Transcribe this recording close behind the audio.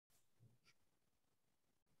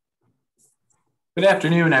Good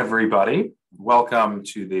afternoon, everybody. Welcome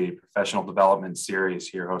to the professional development series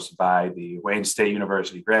here hosted by the Wayne State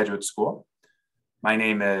University Graduate School. My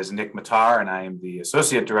name is Nick Matar, and I am the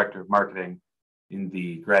Associate Director of Marketing in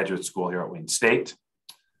the graduate school here at Wayne State.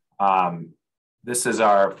 This is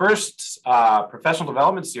our first professional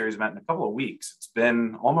development series event in a couple of weeks. It's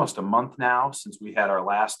been almost a month now since we had our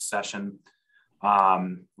last session.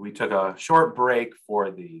 We took a short break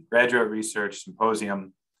for the Graduate Research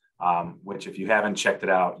Symposium, which if you haven't checked it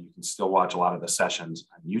out, you can still watch a lot of the sessions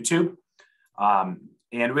on YouTube.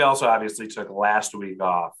 And we also obviously took last week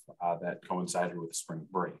off that coincided with spring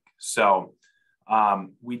break. So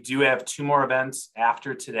we do have two more events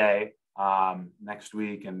after today, next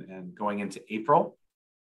week and going into April.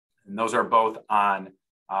 And those are both on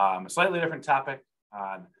a slightly different topic,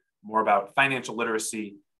 more about financial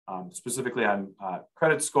literacy, specifically on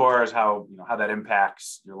credit scores, how that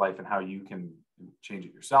impacts your life and how you can change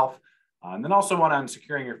it yourself. And then also one on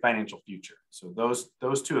securing your financial future. So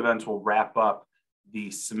those two events will wrap up the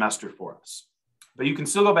semester for us. But you can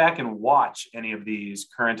still go back and watch any of these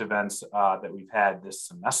current events that we've had this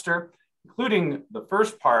semester, including the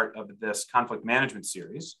first part of this conflict management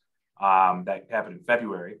series that happened in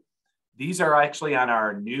February. These are actually on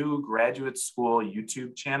our new graduate school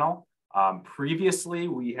YouTube channel. Previously,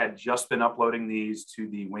 we had just been uploading these to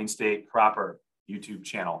the Wayne State proper YouTube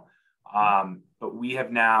channel. But we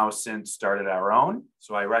have now since started our own.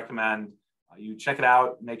 So I recommend you check it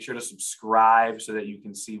out, make sure to subscribe so that you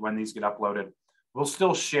can see when these get uploaded. We'll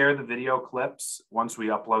still share the video clips once we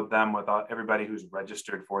upload them with everybody who's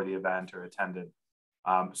registered for the event or attended.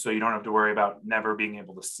 So you don't have to worry about never being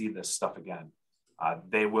able to see this stuff again.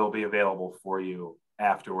 They will be available for you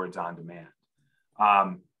afterwards on demand.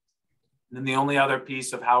 Then the only other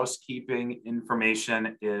piece of housekeeping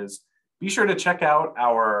information is be sure to check out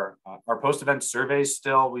our post-event surveys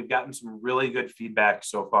still. We've gotten some really good feedback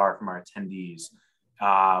so far from our attendees.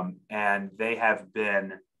 And they have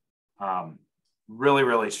been really,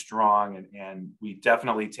 really strong. And we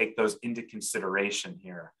definitely take those into consideration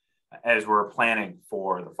here as we're planning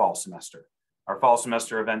for the fall semester. Our fall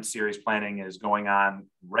semester event series planning is going on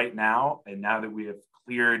right now. And now that we have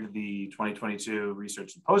cleared the 2022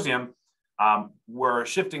 Research Symposium, we're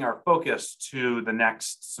shifting our focus to the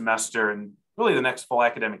next semester and really the next full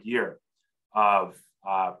academic year of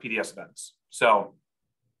PDS events. So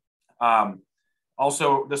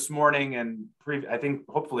also this morning and I think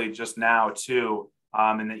hopefully just now too,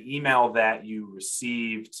 in the email that you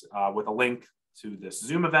received with a link to this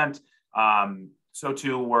Zoom event, so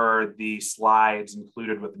too were the slides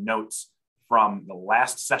included with notes from the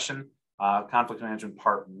last session, Conflict Management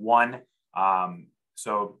Part 1.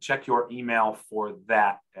 So check your email for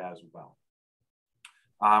that as well.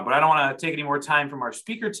 But I don't want to take any more time from our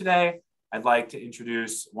speaker today. I'd like to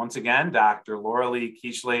introduce once again, Dr. Loraleigh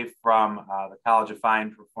Keashly from the College of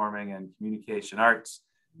Fine Performing and Communication Arts.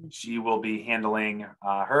 She will be handling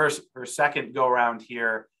her second go around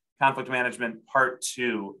here, Conflict Management Part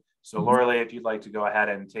 2. So Loraleigh, if you'd like to go ahead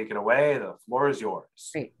and take it away, the floor is yours.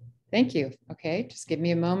 Great, thank you. Okay, just give me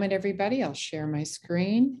a moment, everybody. I'll share my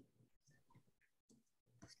screen.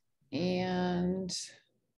 And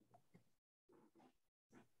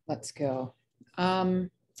let's go. I'm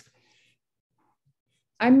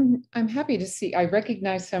happy to see, I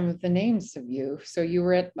recognize some of the names of you. So you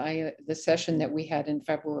were at the session that we had in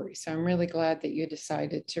February. So I'm really glad that you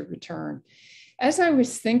decided to return. As I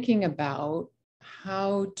was thinking about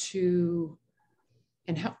how to,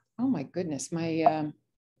 and how, oh my goodness, my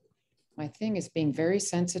thing is being very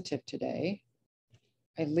sensitive today.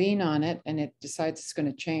 I lean on it and it decides it's going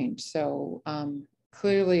to change. So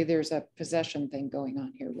clearly there's a possession thing going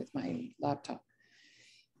on here with my laptop.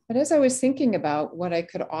 But as I was thinking about what I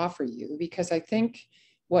could offer you, because I think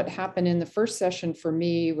what happened in the first session for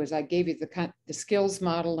me was I gave you the skills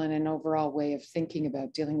model and an overall way of thinking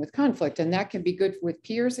about dealing with conflict. And that can be good with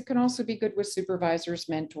peers. It can also be good with supervisors,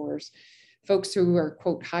 mentors, folks who are,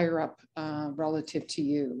 quote, higher up relative to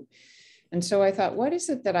you. And so I thought, what is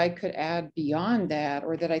it that I could add beyond that,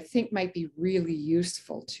 or that I think might be really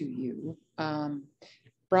useful to you,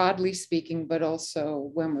 broadly speaking, but also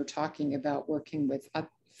when we're talking about working with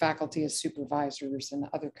faculty as supervisors and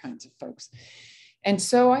other kinds of folks. And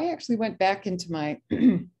so I actually went back into my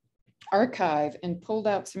archive and pulled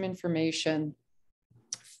out some information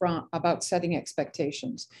about setting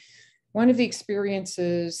expectations. One of the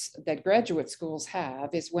experiences that graduate schools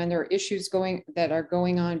have is when there are issues that are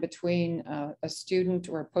going on between a student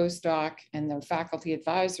or a postdoc and their faculty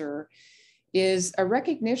advisor, is a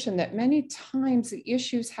recognition that many times the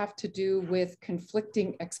issues have to do with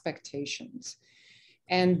conflicting expectations,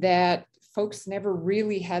 and that folks never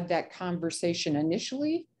really had that conversation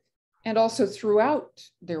initially and also throughout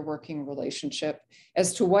their working relationship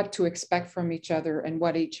as to what to expect from each other and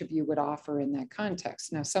what each of you would offer in that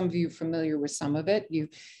context. Now, some of you are familiar with some of it.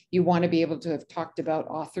 You want to be able to have talked about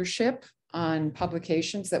authorship on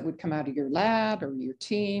publications that would come out of your lab or your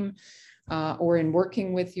team, or in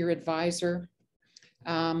working with your advisor.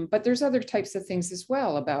 But there's other types of things as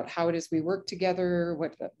well about how it is we work together,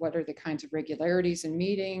 what are the kinds of regularities in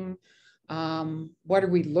meeting, what are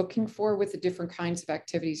we looking for with the different kinds of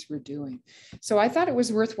activities we're doing. So I thought it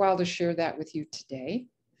was worthwhile to share that with you today.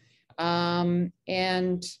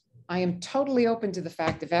 And I am totally open to the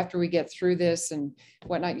fact that after we get through this and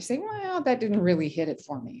whatnot, you say, well, that didn't really hit it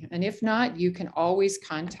for me. And if not, you can always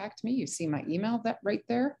contact me. You see my email that right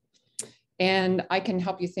there. And I can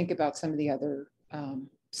help you think about some of the other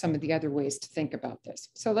ways to think about this.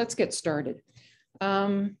 So let's get started.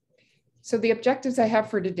 So the objectives I have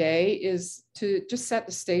for today is to just set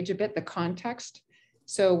the stage a bit, the context.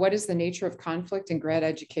 So what is the nature of conflict in grad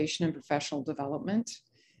education and professional development?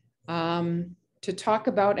 To talk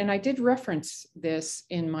about, and I did reference this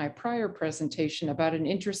in my prior presentation about an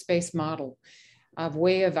interest-based model of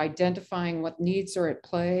way of identifying what needs are at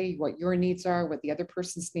play, what your needs are, what the other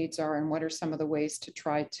person's needs are, and what are some of the ways to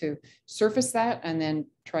try to surface that and then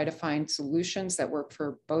try to find solutions that work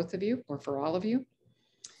for both of you or for all of you.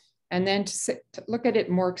 And then to look at it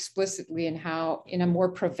more explicitly in a more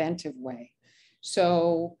preventive way.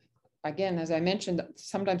 So again, as I mentioned,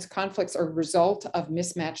 sometimes conflicts are a result of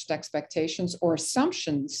mismatched expectations or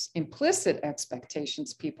assumptions, implicit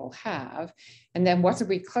expectations people have. And then once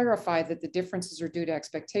we clarify that the differences are due to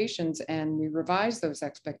expectations and we revise those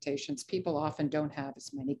expectations, people often don't have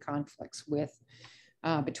as many conflicts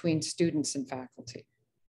between students and faculty.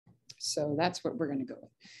 So that's what we're going to go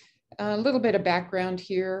with. A little bit of background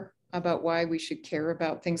here about why we should care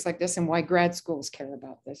about things like this and why grad schools care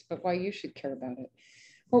about this, but why you should care about it.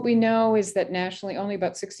 What we know is that nationally, only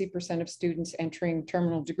about 60% of students entering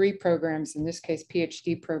terminal degree programs, in this case,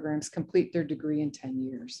 PhD programs, complete their degree in 10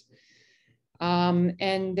 years.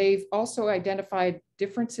 And they've also identified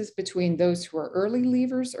differences between those who are early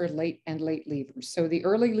leavers or late leavers. So the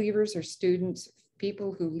early leavers are students,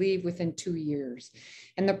 people who leave within 2 years.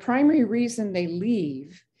 And the primary reason they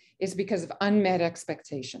leave is because of unmet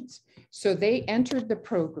expectations. So they entered the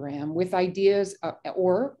program with ideas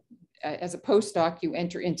or as a postdoc, you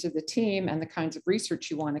enter into the team and the kinds of research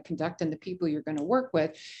you want to conduct and the people you're going to work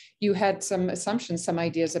with. You had some assumptions, some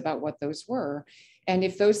ideas about what those were. And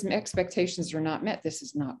if those expectations are not met, this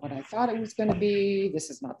is not what I thought it was going to be. This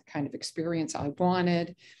is not the kind of experience I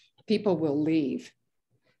wanted. People will leave.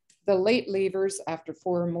 The late leavers, after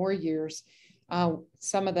 4 or more years,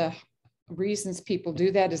 some of the reasons people do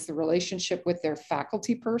that is the relationship with their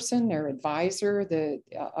faculty person, their advisor of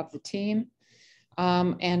the team.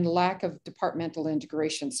 And lack of departmental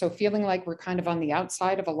integration. So feeling like we're kind of on the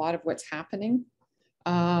outside of a lot of what's happening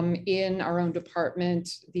in our own department,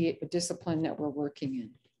 the discipline that we're working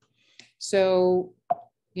in. So,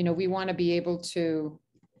 we want to be able to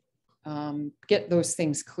get those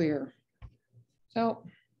things clear. So,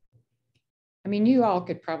 you all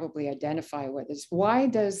could probably identify what this. Why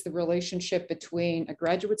does the relationship between a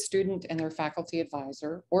graduate student and their faculty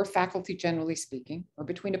advisor, or faculty generally speaking, or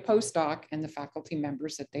between a postdoc and the faculty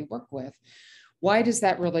members that they work with, why does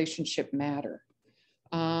that relationship matter?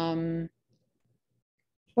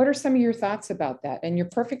 What are some of your thoughts about that? And you're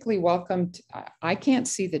perfectly welcome to, I can't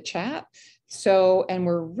see the chat. So, and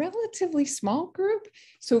we're a relatively small group.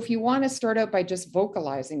 So if you want to start out by just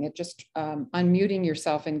vocalizing it, just unmuting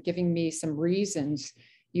yourself and giving me some reasons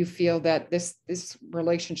you feel that this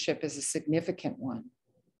relationship is a significant one.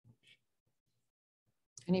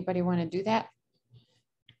 Anybody want to do that?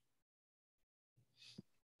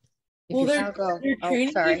 Well, they're training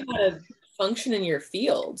you how to function in your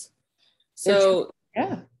field. So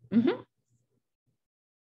yeah. Mm-hmm.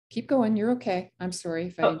 Keep going. You're okay. I'm sorry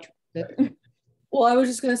if I interrupted. Well, I was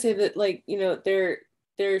just going to say that,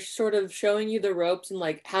 they're sort of showing you the ropes and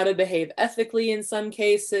like how to behave ethically in some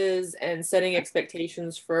cases and setting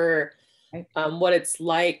expectations for what it's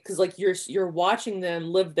like. Cause like you're watching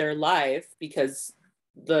them live their life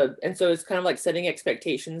and so it's kind of like setting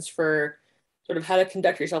expectations for sort of how to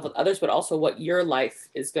conduct yourself with others, but also what your life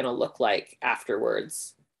is going to look like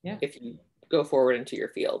afterwards. Yeah. If you go forward into your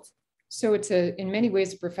field. So it's in many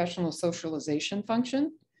ways a professional socialization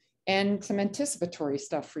function. And some anticipatory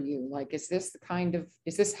stuff for you, like, is this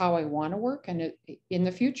how I want to work? And in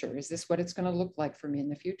the future, is this what it's going to look like for me in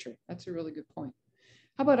the future? That's a really good point.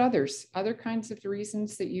 How about other kinds of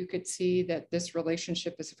reasons that you could see that this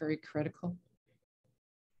relationship is very critical?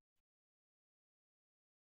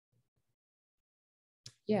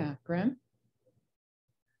 Yeah, Grim?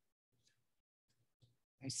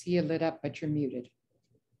 I see you lit up, but you're muted.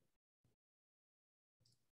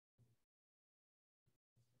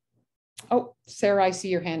 Oh, Sarah, I see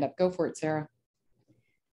your hand up. Go for it, Sarah.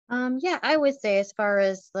 Yeah, I would say as far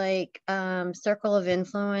as like circle of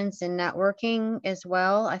influence and networking as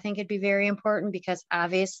well, I think it'd be very important because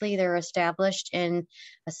obviously they're established in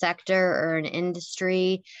a sector or an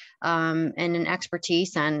industry and an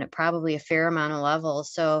expertise on probably a fair amount of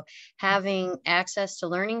levels. So having access to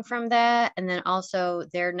learning from that and then also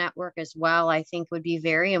their network as well, I think would be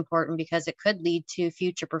very important because it could lead to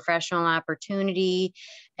future professional opportunity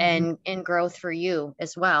and growth for you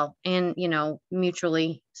as well. And, you know,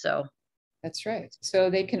 mutually. So that's right. So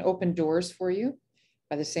they can open doors for you.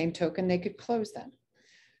 By the same token, they could close them,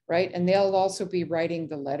 right? And they'll also be writing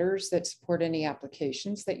the letters that support any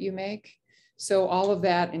applications that you make. So all of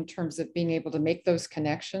that in terms of being able to make those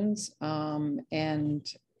connections and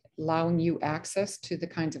allowing you access to the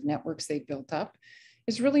kinds of networks they built up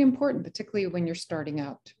is really important, particularly when you're starting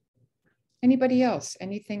out. Anybody else?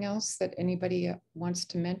 Anything else that anybody wants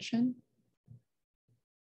to mention?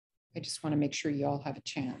 I just want to make sure you all have a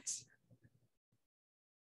chance.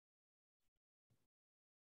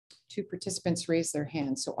 2 participants raised their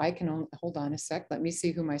hand, so I can only, hold on a sec. Let me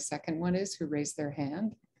see who my second one is who raised their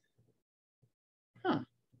hand. Huh,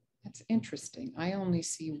 that's interesting. I only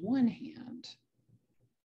see 1 hand.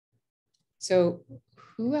 So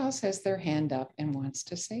who else has their hand up and wants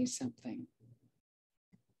to say something?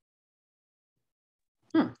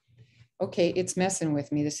 Huh. Okay, it's messing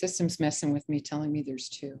with me. The system's messing with me, telling me there's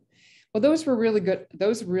 2. Well, those were really good.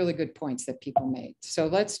 Those were really good points that people made. So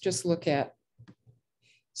let's just look at,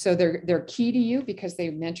 so they're key to you because they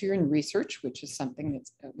mentor you in research, which is something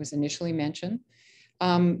that was initially mentioned.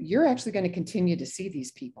 You're actually going to continue to see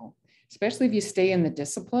these people, especially if you stay in the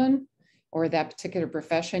discipline or that particular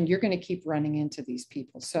profession, you're going to keep running into these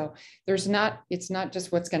people. So it's not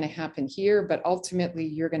just what's going to happen here, but ultimately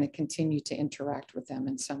you're going to continue to interact with them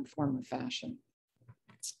in some form or fashion.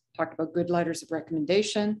 Talk about good letters of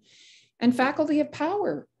recommendation and faculty of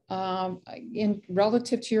power in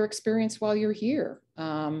relative to your experience while you're here.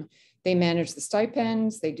 They manage the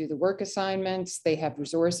stipends, they do the work assignments, they have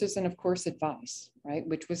resources, and of course advice, right?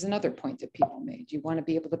 Which was another point that people made. You want to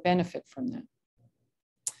be able to benefit from that.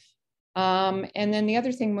 And then the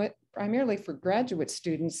other thing, primarily for graduate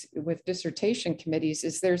students with dissertation committees,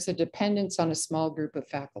 is there's a dependence on a small group of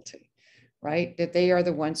faculty, right? That they are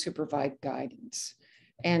the ones who provide guidance.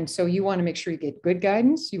 And so you want to make sure you get good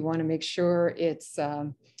guidance. You want to make sure it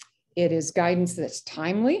is guidance that's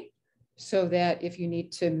timely, so that if you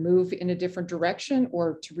need to move in a different direction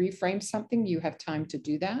or to reframe something, you have time to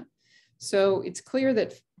do that. So it's clear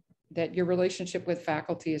that your relationship with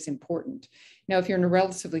faculty is important. Now, if you're in a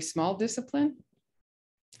relatively small discipline,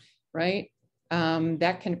 right,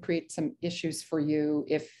 that can create some issues for you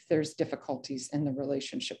if there's difficulties in the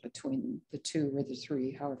relationship between the 2 or the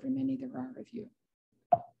 3, however many there are of you.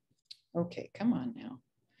 Okay, come on now.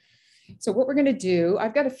 So what we're going to do,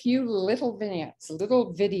 I've got a few little vignettes,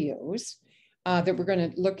 little videos that we're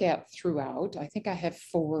going to look at throughout. I think I have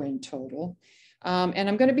 4 in total. And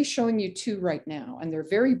I'm going to be showing you 2 right now. And they're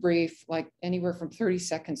very brief, like anywhere from 30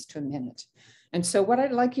 seconds to a minute. And so what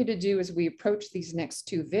I'd like you to do as we approach these next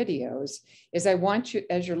 2 videos is I want you,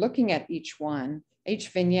 as you're looking at each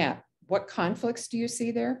vignette, what conflicts do you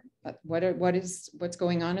see there? What's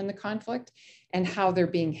going on in the conflict and how they're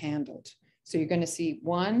being handled. So you're going to see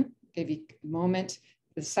one, give you a moment,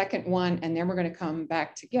 the second one, and then we're going to come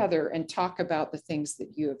back together and talk about the things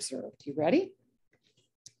that you observed. You ready?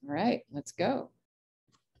 All right, let's go.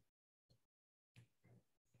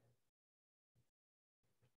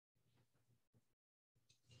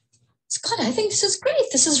 Scott, I think this is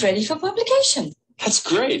great. This is ready for publication. That's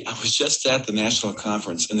great. I was just at the national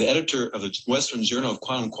conference, and the editor of the Western Journal of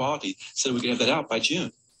Quantum Quality said we could have that out by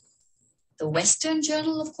June. The Western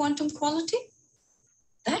Journal of Quantum Quality?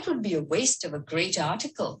 That would be a waste of a great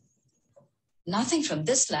article. Nothing from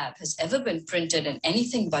this lab has ever been printed in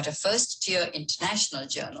anything but a first-tier international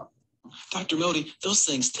journal. Dr. Modi, those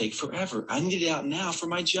things take forever. I need it out now for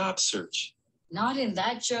my job search. Not in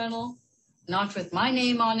that journal, not with my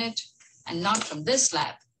name on it, and not from this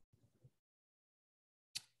lab.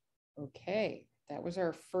 Okay, that was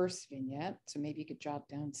our first vignette. So maybe you could jot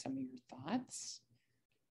down some of your thoughts.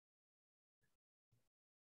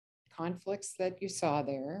 Conflicts that you saw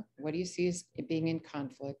there. What do you see as being in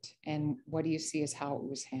conflict? And what do you see as how it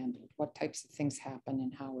was handled? What types of things happen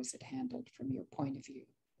and how was it handled from your point of view?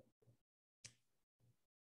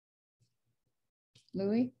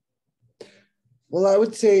 Louis? Well, I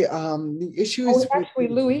would say the issue is... actually,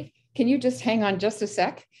 Louis, Can you just hang on just a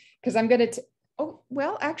sec? Because I'm going to, oh,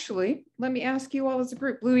 well, actually, let me ask you all as a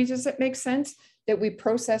group. Louis, does it make sense that we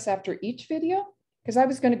process after each video? Because I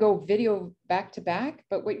was going to go video back to back,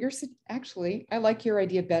 but what you're actually, I like your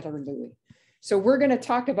idea better, Louis. So we're going to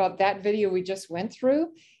talk about that video we just went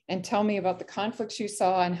through and tell me about the conflicts you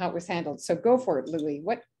saw and how it was handled. So go for it, Louis.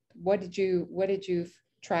 What did you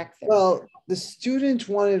track there? Well, the student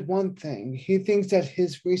wanted one thing. He thinks that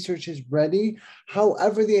his research is ready.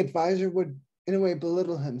 However, the advisor would, in a way,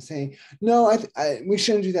 belittle him, saying, "No, we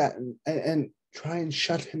shouldn't do that," and try and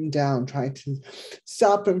shut him down, try to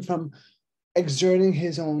stop him from exerting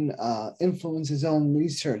his own influence, his own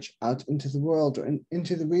research out into the world or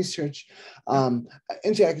into the research,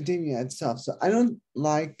 into academia itself. So I don't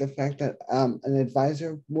like the fact that an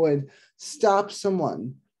advisor would stop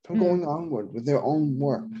someone from going onward with their own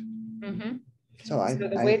work. So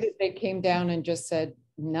the way that they came down and just said,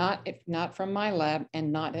 not from my lab,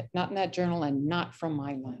 and not in that journal, and not from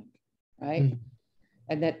my lab, right?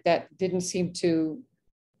 And that didn't seem to.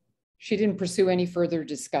 She didn't pursue any further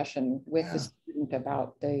discussion with the student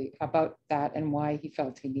about that and why he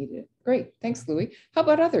felt he needed it. Great, thanks, Louis. How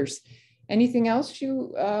about others? Anything else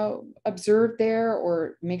you observed there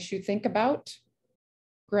or makes you think about?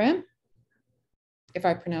 Graham? If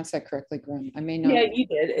I pronounce that correctly, Graham, I may not. Yeah, you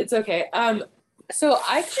did. It's okay. So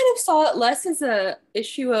I kind of saw it less as a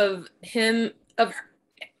issue of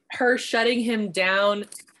her shutting him down,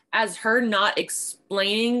 as her not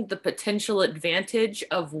explaining the potential advantage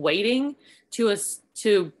of waiting to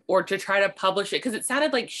try to publish it. Because it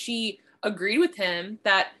sounded like she agreed with him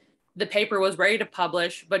that the paper was ready to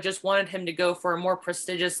publish, but just wanted him to go for a more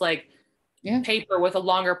prestigious paper with a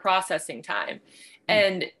longer processing time.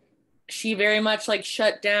 And she very much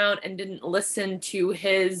shut down and didn't listen to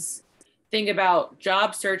his thing about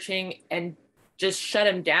job searching and just shut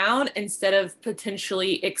him down instead of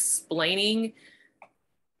potentially explaining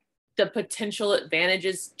the potential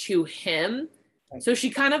advantages to him. So she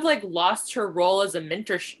kind of lost her role as a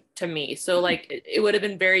mentor to me. So it would have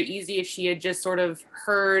been very easy if she had just sort of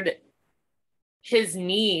heard his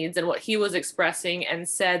needs and what he was expressing and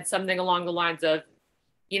said something along the lines of,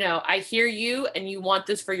 I hear you and you want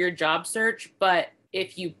this for your job search, but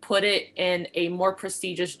if you put it in a more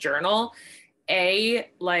prestigious journal,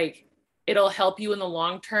 it'll help you in the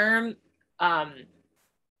long term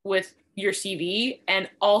with your CV, and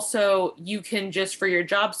also you can just for your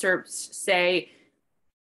job search say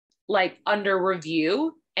under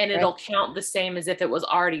review, and it'll count the same as if it was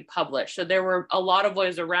already published. So there were a lot of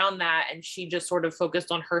ways around that, and she just sort of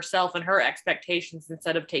focused on herself and her expectations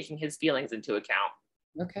instead of taking his feelings into account.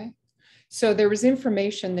 Okay, so there was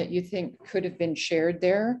information that you think could have been shared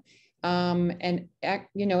there, and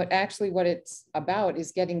actually what it's about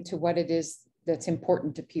is getting to what it is that's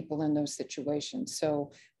important to people in those situations.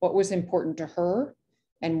 So what was important to her,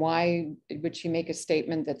 and why would she make a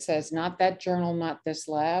statement that says, not that journal, not this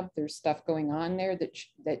lab, there's stuff going on there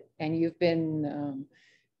and you've been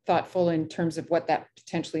thoughtful in terms of what that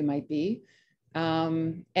potentially might be.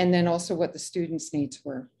 And then also what the students' needs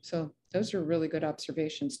were. So those are really good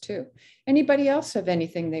observations too. Anybody else have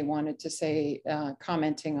anything they wanted to say,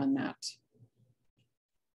 commenting on that?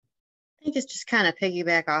 I think it's just kind of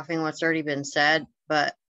piggyback offing what's already been said,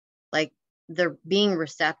 but they're being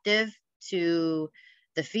receptive to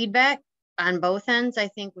the feedback on both ends, I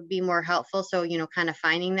think would be more helpful. So, kind of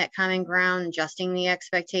finding that common ground, adjusting the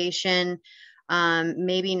expectation,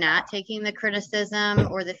 maybe not taking the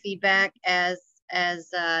criticism or the feedback as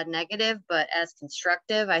negative, but as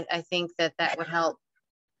constructive. I think that would help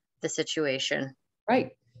the situation.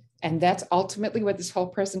 Right. And that's ultimately what this whole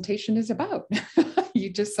presentation is about. You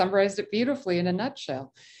just summarized it beautifully in a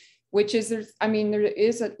nutshell, which is, there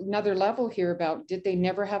is another level here about, did they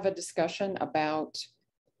never have a discussion about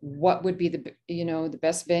what would be the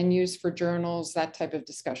best venues for journals, that type of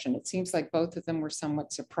discussion. It seems like both of them were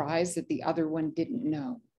somewhat surprised that the other one didn't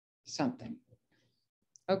know something.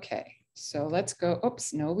 Okay, so let's go.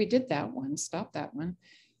 Oops, no, we did that one. Stop that one.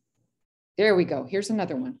 There we go. Here's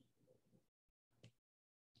another one.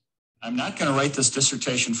 I'm not going to write this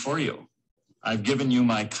dissertation for you. I've given you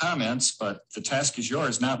my comments, but the task is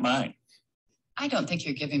yours, not mine. I don't think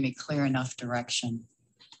you're giving me clear enough direction.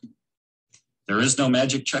 There is no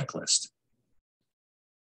magic checklist.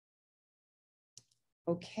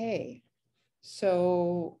 Okay,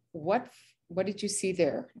 so what did you see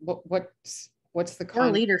there? What's the Her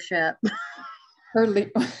leadership?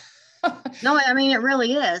 No, it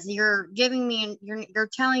really is. You're giving me, you're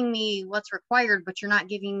telling me what's required, but you're not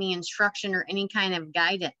giving me instruction or any kind of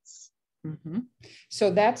guidance. Mm-hmm.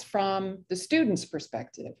 So that's from the student's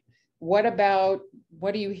perspective.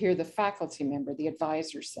 what do you hear the faculty member, the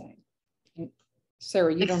advisor saying?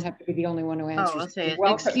 Sarah, you don't have to be the only one who answers. I'll say You're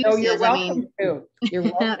welcome. excuses. No, you're welcome too. You're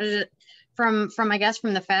welcome. From I guess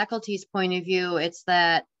from the faculty's point of view, it's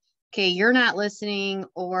that, okay, you're not listening,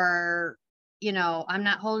 or, you know, I'm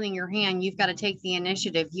not holding your hand. You've got to take the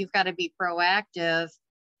initiative. You've got to be proactive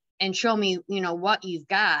and show me, you know, what you've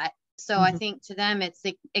got. So I think to them, it's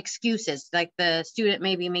the excuses, like the student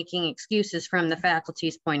may be making excuses from the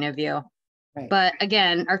faculty's point of view. Right. But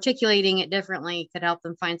again, articulating it differently could help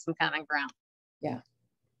them find some common ground. Yeah.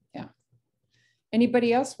 Yeah.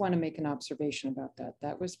 Anybody else want to make an observation about that?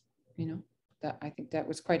 That was, you know, that I think that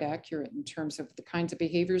was quite accurate in terms of the kinds of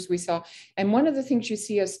behaviors we saw. And one of the things you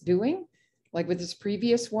see us doing, like with this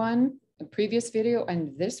previous one, the previous video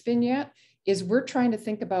and this vignette, is we're trying to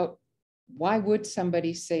think about, why would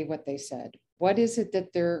somebody say what they said? What is it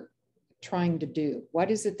that they're trying to do? What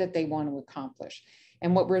is it that they want to accomplish?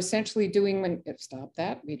 And what we're essentially doing when, stop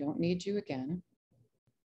that, we don't need you again.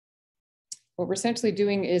 What we're essentially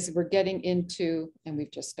doing is we're getting into, and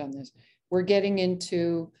we've just done this, we're getting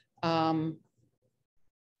into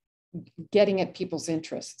getting at people's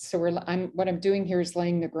interests. So what I'm doing here is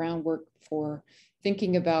laying the groundwork for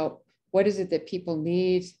thinking about what is it that people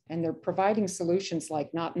need, and they're providing solutions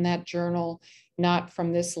like not in that journal, not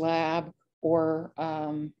from this lab, or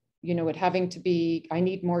you know, it having to be, I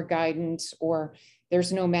need more guidance, or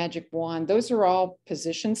there's no magic wand. Those are all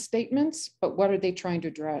position statements, but what are they trying to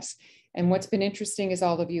address? And what's been interesting, as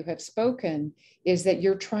all of you have spoken, is that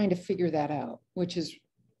you're trying to figure that out, which is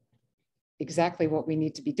exactly what we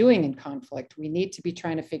need to be doing in conflict. We need to be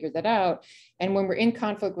trying to figure that out. And when we're in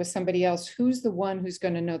conflict with somebody else, who's the one who's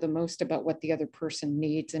going to know the most about what the other person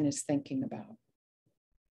needs and is thinking about?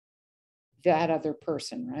 That other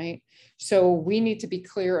person, right? So we need to be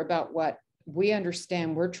clear about what we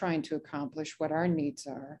understand we're trying to accomplish, what our needs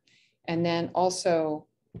are, and then also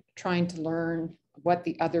trying to learn what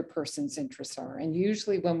the other person's interests are. And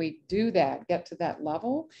usually when we do that, get to that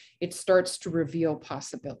level, it starts to reveal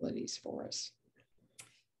possibilities for us.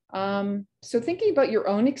 So thinking about your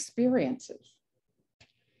own experiences,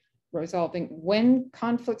 resolving, when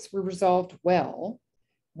conflicts were resolved well,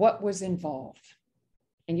 what was involved?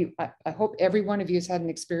 And I hope every one of you has had an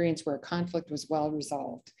experience where a conflict was well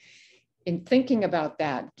resolved. In thinking about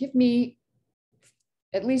that, give me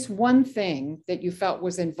at least one thing that you felt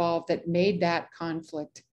was involved that made that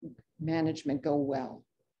conflict management go well.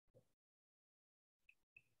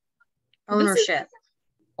 Ownership.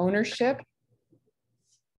 Ownership.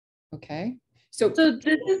 Okay. So this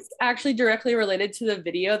is actually directly related to the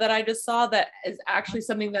video that I just saw. That is actually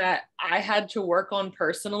something that I had to work on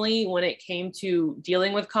personally when it came to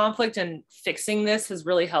dealing with conflict, and fixing this has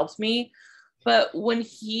really helped me. But when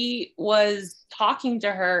he was talking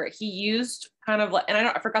to her, he used kind of like, and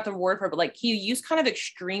I forgot the word for it, but like he used kind of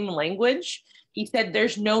extreme language. He said,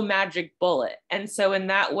 there's no magic bullet. And so in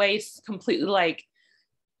that way, it's completely like,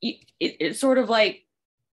 it sort of like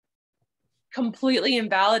completely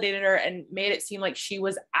invalidated her and made it seem like she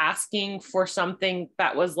was asking for something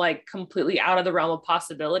that was like completely out of the realm of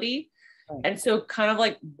possibility. Right. And so kind of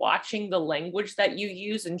like watching the language that you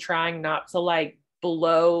use and trying not to like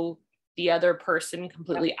blow the other person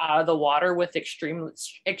completely out of the water with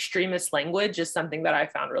extremist language is something that I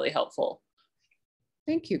found really helpful.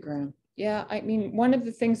 Thank you, Graham. Yeah, I mean, one of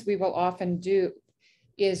the things we will often do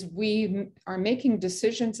is we are making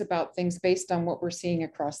decisions about things based on what we're seeing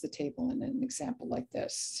across the table in an example like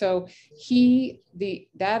this. So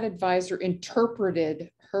that advisor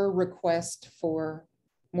interpreted her request for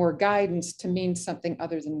more guidance to mean something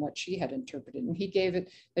other than what she had interpreted. And he gave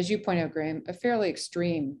it, as you point out, Graham, a fairly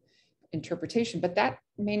extreme interpretation, but that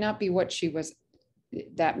may not be what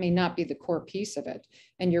that may not be the core piece of it.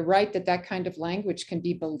 And you're right that kind of language can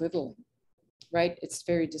be belittling, right? It's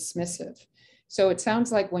very dismissive. So it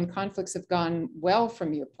sounds like when conflicts have gone well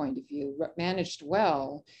from your point of view, managed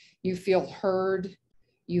well, you feel heard,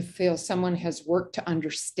 you feel someone has worked to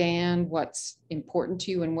understand what's important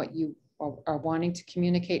to you and what you are wanting to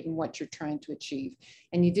communicate and what you're trying to achieve.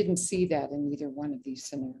 And you didn't see that in either one of these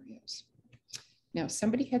scenarios. Now,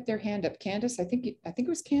 somebody had their hand up. Candace, I think it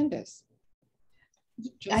was Candace.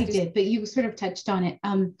 I did, but you sort of touched on it.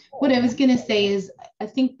 What I was going to say is I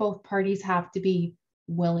think both parties have to be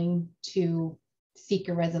willing to seek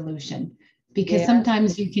a resolution, because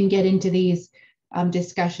sometimes you can get into these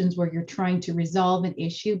discussions where you're trying to resolve an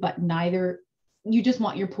issue, but you just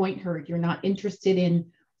want your point heard. You're not interested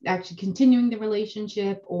in actually continuing the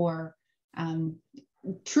relationship or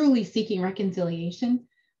truly seeking reconciliation.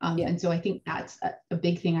 And so I think that's a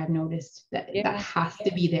big thing I've noticed, that has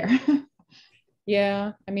to be there.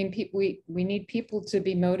 Yeah, I mean, we need people to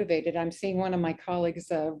be motivated. I'm seeing one of my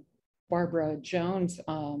colleagues, Barbara Jones,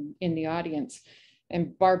 in the audience.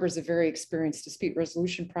 And Barbara's a very experienced dispute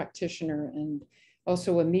resolution practitioner and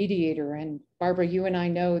also a mediator. And Barbara, you and I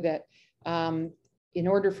know that in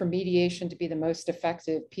order for mediation to be the most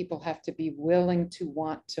effective, people have to be willing to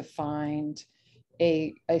want to find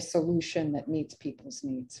a solution that meets people's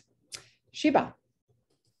needs. Shiba,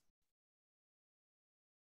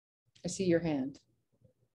 I see your hand.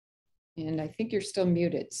 And I think you're still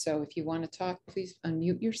muted. So if you want to talk, please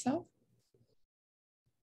unmute yourself.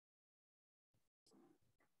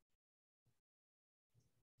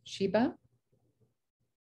 Shiba?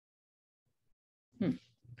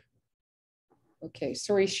 Okay,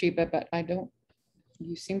 sorry, Shiba, but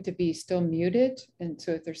you seem to be still muted. And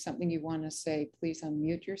so if there's something you want to say, please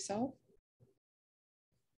unmute yourself.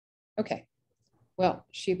 Okay, well,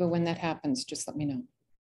 Shiba, when that happens, just let me know.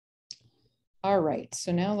 All right,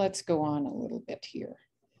 so now let's go on a little bit here.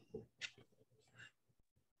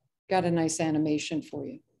 Got a nice animation for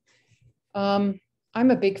you. I'm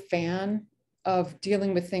a big fan of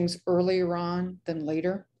dealing with things earlier on than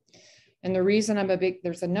later. And the reason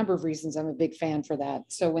there's a number of reasons I'm a big fan for that.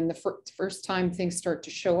 So when the first time things start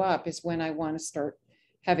to show up is when I want to start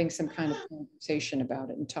having some kind of conversation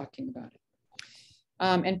about it and talking about it.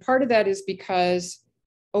 And part of that is because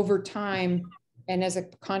over time, and as a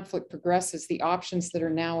conflict progresses, the options that are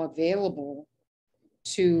now available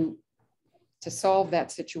to solve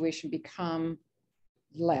that situation become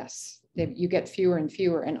less. You get fewer and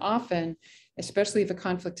fewer. And often, especially if a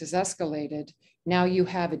conflict is escalated, now you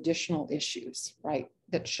have additional issues, right,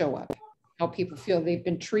 that show up. How people feel they've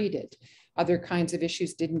been treated. Other kinds of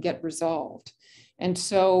issues didn't get resolved. And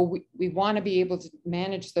so we want to be able to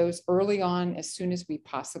manage those early on as soon as we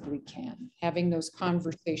possibly can. Having those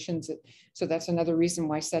conversations. So that's another reason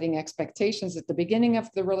why setting expectations at the beginning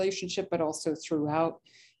of the relationship, but also throughout,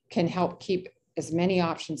 can help keep as many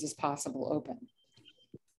options as possible open.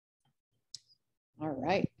 All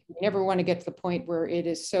right. We never want to get to the point where it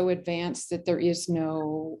is so advanced that there is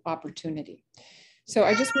no opportunity. So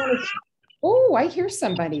I just wanted to, oh, I hear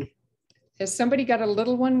somebody. Has somebody got a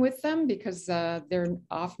little one with them? Because they're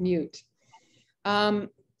off mute. So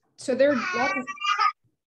they're,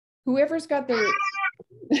 whoever's got their,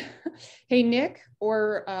 hey, Nick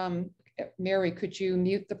or Mary, could you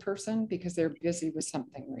mute the person because they're busy with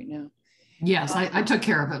something right now? Yes, I took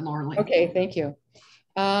care of it, Loraleigh. Okay, thank you.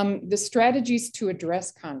 The strategies to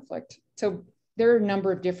address conflict. So there are a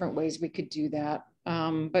number of different ways we could do that.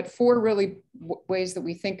 But four really ways that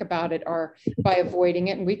we think about it are by avoiding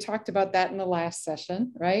it. And we talked about that in the last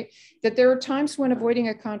session, right? That there are times when avoiding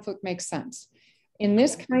a conflict makes sense. In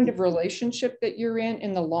this kind of relationship that you're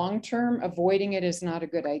in the long term, avoiding it is not a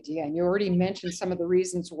good idea. And you already mentioned some of the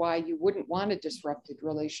reasons why you wouldn't want a disrupted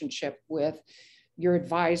relationship with your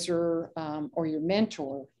advisor or your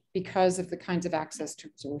mentor because of the kinds of access to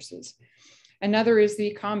resources. Another is the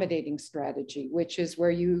accommodating strategy, which is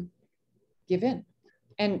where you give in.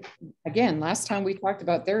 And again, last time we talked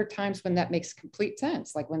about there are times when that makes complete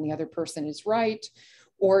sense, like when the other person is right,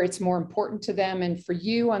 or it's more important to them. And for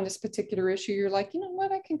you on this particular issue, you're like, you know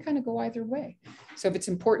what, I can kind of go either way. So if it's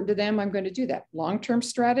important to them, I'm going to do that. Long-term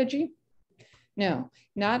strategy? No,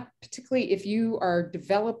 not particularly if you are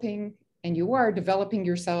developing, and you are developing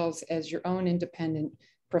yourselves as your own independent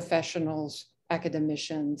professionals,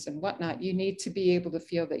 academicians and whatnot. You need to be able to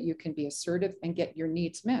feel that you can be assertive and get your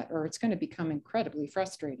needs met, or it's going to become incredibly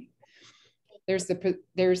frustrating. There's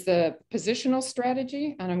the positional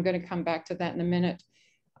strategy, and I'm going to come back to that in a minute,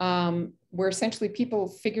 where essentially people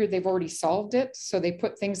figure they've already solved it. So they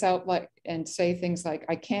put things out like and say things like,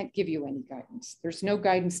 I can't give you any guidance. There's no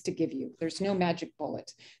guidance to give you. There's no magic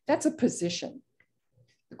bullet. That's a position.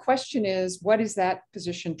 The question is, what is that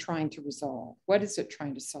position trying to resolve? What is it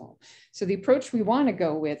trying to solve? So the approach we want to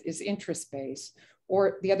go with is interest-based,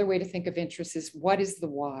 or the other way to think of interest is what is the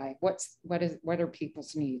why? What are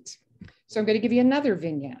people's needs? So I'm going to give you another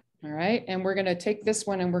vignette, all right? And we're going to take this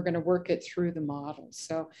one and we're going to work it through the model.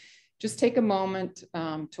 So just take a moment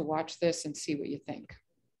to watch this and see what you think.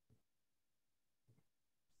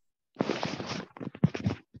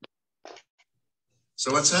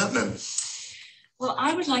 So what's happening? Well,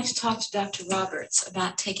 I would like to talk to Dr. Roberts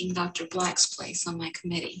about taking Dr. Black's place on my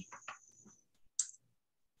committee.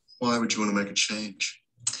 Why would you want to make a change?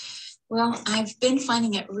 Well, I've been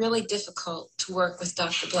finding it really difficult to work with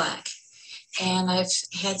Dr. Black. And I've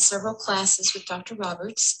had several classes with Dr.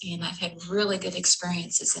 Roberts, and I've had really good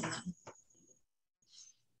experiences in them.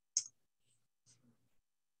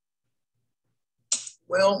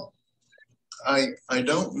 Well, I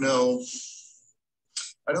don't know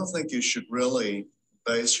I don't think you should really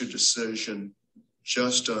base your decision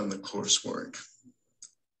just on the coursework.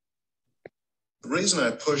 The reason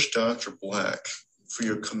I pushed Dr. Black for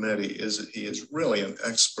your committee is that he is really an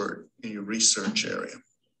expert in your research area.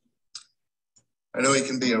 I know he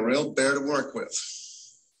can be a real bear to work with.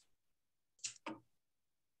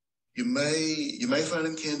 You may find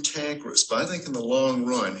him cantankerous, but I think in the long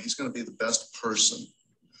run, he's going to be the best person.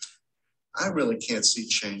 I really can't see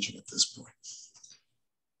changing at this point.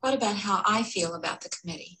 What about how I feel about the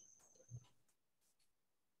committee?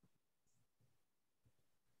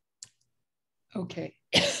 Okay.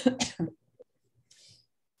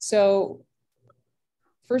 So,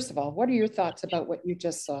 first of all, what are your thoughts about what you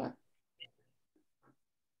just saw?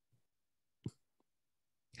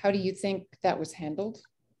 How do you think that was handled?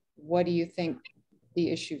 What do you think the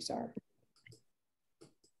issues are?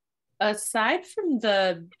 Aside from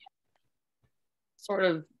the sort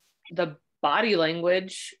of the body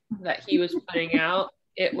language that he was putting out,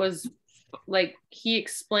 it was like he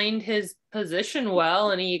explained his position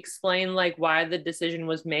well, and he explained like why the decision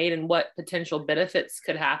was made and what potential benefits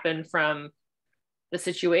could happen from the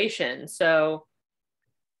situation. So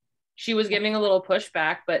she was giving a little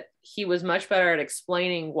pushback, but he was much better at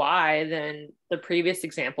explaining why than the previous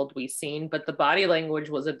example we've seen, but the body language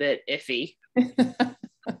was a bit iffy.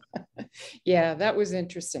 Yeah, that was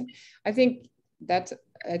interesting. I think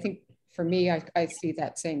for me, I see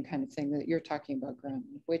that same kind of thing that you're talking about, Graham,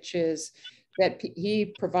 which is that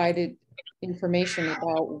he provided information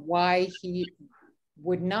about why he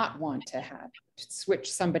would not want to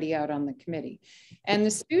switch somebody out on the committee. And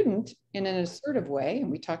the student, in an assertive way,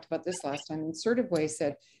 and we talked about this last time, assertive way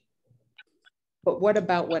said, but what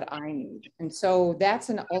about what I need? And so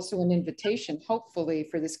that's also an invitation, hopefully,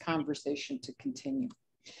 for this conversation to continue.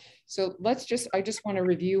 So I just want to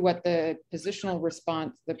review what the positional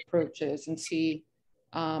response, the approach is, and see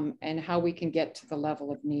and how we can get to the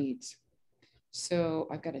level of needs. So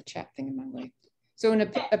I've got a chat thing in my way. So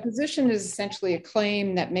a position is essentially a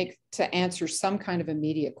claim that makes to answer some kind of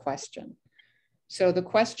immediate question. So the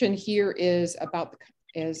question here is about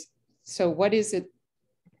so what is it?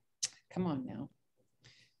 Come on now.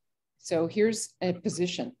 So here's a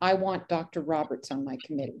position. I want Dr. Roberts on my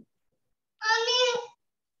committee.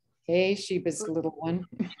 Hey, Sheba's little one.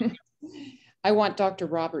 I want Dr.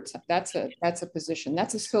 Roberts. That's a position.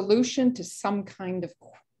 That's a solution to some kind of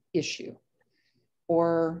issue.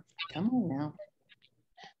 Or come on now.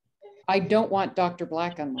 I don't want Dr.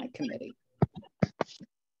 Black on my committee.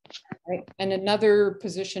 Right? And another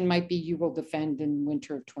position might be you will defend in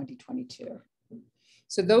winter of 2022.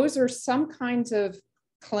 So those are some kinds of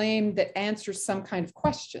claim that answers some kind of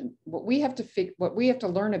question. What we have to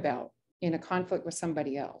learn about in a conflict with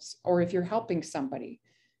somebody else, or if you're helping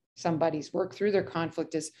somebody's work through their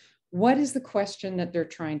conflict, is what is the question that they're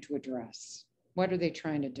trying to address? What are they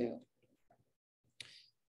trying to do?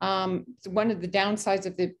 So one of the downsides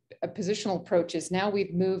of the positional approach is now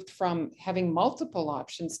we've moved from having multiple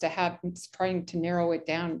options to trying to narrow it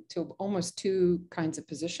down to almost two kinds of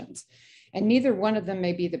positions. And neither one of them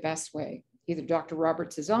may be the best way. Either Dr.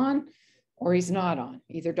 Roberts is on or he's not on.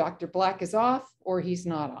 Either Dr. Black is off or he's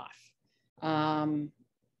not off.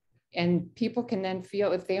 And people can then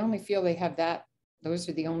feel, if they only feel they have those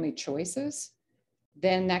are the only choices,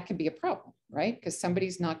 then that can be a problem, right? Because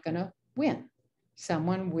somebody's not going to win.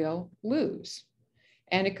 Someone will lose,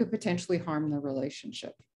 and it could potentially harm the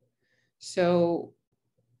relationship. So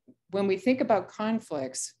when we think about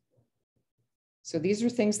conflicts, so these are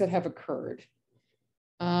things that have occurred.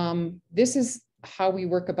 This is how we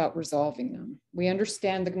work about resolving them. We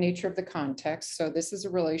understand the nature of the context. So this is a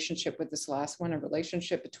relationship with this last one, a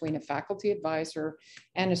relationship between a faculty advisor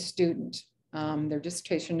and a student, their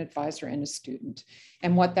dissertation advisor and a student,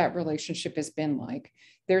 and what that relationship has been like.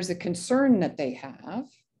 There's a concern that they have.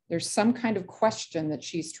 There's some kind of question that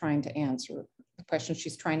she's trying to answer. The question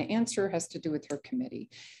she's trying to answer has to do with her committee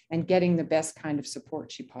and getting the best kind of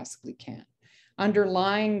support she possibly can.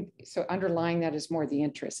 Underlying that is more the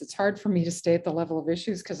interest. It's hard for me to stay at the level of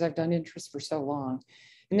issues because I've done interest for so long.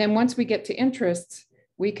 And then once we get to interests,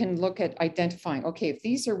 we can look at identifying, okay, if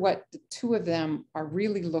these are what the two of them are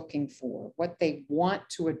really looking for, what they want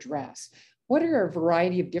to address, what are a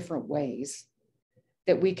variety of different ways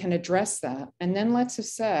that we can address that? And then let's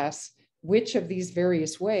assess which of these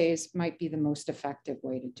various ways might be the most effective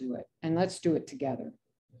way to do it. And let's do it together.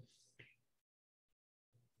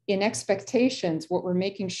 In expectations, what we're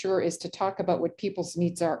making sure is to talk about what people's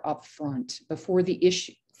needs are up front before the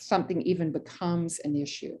issue, something even becomes an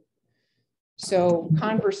issue. So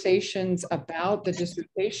conversations about the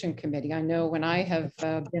dissertation committee, I know when I have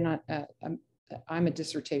been I'm a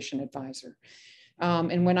dissertation advisor.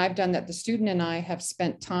 And when I've done that, the student and I have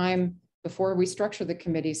spent time before we structure the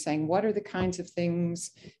committee saying, what are the kinds of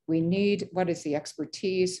things we need? What is the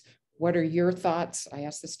expertise? What are your thoughts? I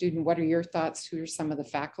asked the student, what are your thoughts? Who are some of the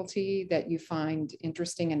faculty that you find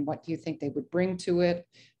interesting and what do you think they would bring to it?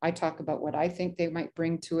 I talk about what I think they might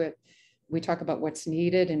bring to it. We talk about what's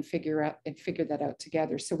needed and figure that out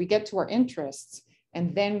together. So we get to our interests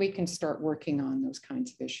and then we can start working on those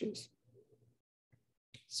kinds of issues.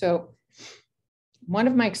 So one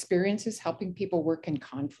of my experiences helping people work in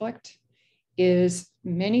conflict is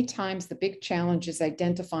many times the big challenge is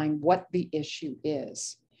identifying what the issue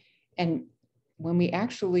is. And when we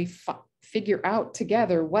actually figure out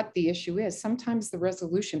together what the issue is, sometimes the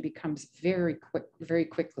resolution becomes very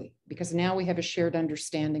quickly, because now we have a shared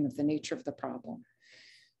understanding of the nature of the problem.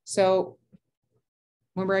 So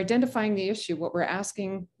when we're identifying the issue, what we're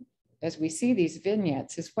asking as we see these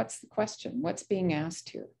vignettes is, what's the question? What's being asked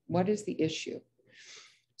here? What is the issue?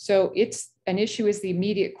 So an issue is the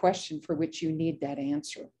immediate question for which you need that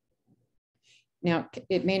answer. Now,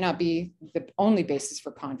 it may not be the only basis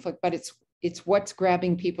for conflict, but it's what's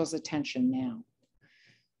grabbing people's attention now.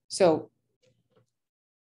 So the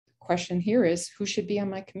question here is, who should be on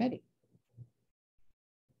my committee?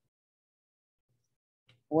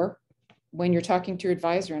 Or when you're talking to your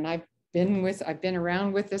advisor, and I've been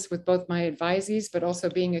around with this with both my advisees, but also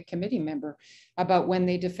being a committee member, about when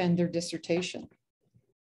they defend their dissertation,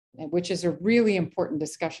 which is a really important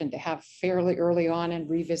discussion to have fairly early on and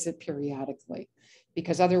revisit periodically,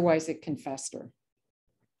 because otherwise it can fester.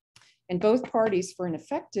 And both parties, for an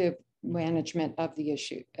effective management of the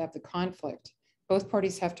issue, of the conflict, both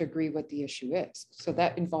parties have to agree what the issue is. So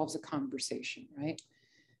that involves a conversation, right?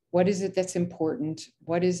 What is it that's important?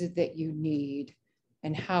 What is it that you need?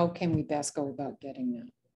 And how can we best go about getting that?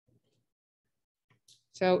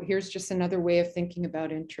 So here's just another way of thinking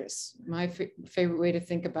about interests. My favorite way to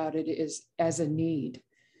think about it is as a need.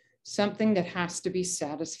 Something that has to be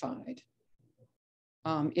satisfied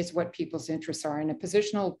is what people's interests are. And a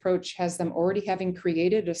positional approach has them already having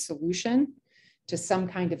created a solution to some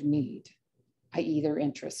kind of need, i.e. their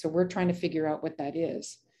interest. So we're trying to figure out what that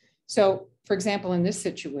is. So for example, in this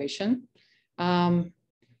situation,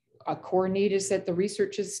 a core need is that the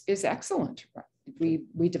research is excellent.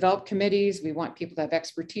 We develop committees. We want people to have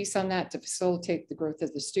expertise on that to facilitate the growth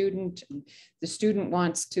of the student. And the student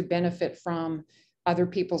wants to benefit from other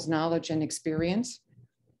people's knowledge and experience.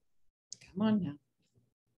 Come on now.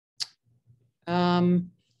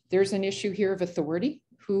 There's an issue here of authority.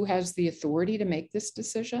 Who has the authority to make this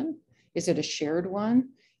decision? Is it a shared one?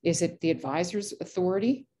 Is it the advisor's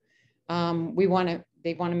authority? They want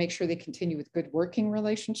to make sure they continue with good working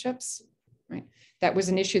relationships, right? That was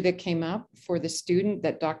an issue that came up for the student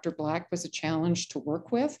that Dr. Black was a challenge to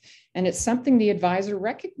work with. And it's something the advisor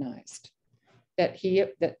recognized, that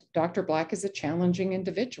Dr. Black is a challenging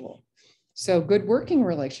individual. So good working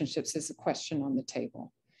relationships is a question on the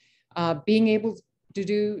table. Being able to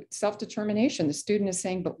do self-determination. The student is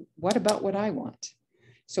saying, but what about what I want?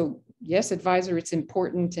 So yes, advisor, it's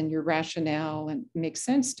important and your rationale and makes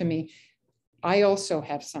sense to me. I also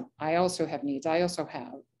have needs. I also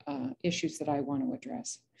have issues that I want to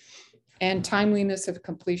address. And timeliness of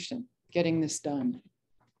completion, getting this done,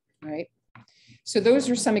 right? So those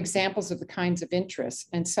are some examples of the kinds of interests,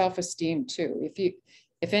 and self-esteem too.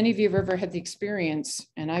 If any of you have ever had the experience,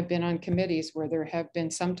 and I've been on committees where there have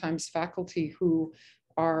been sometimes faculty who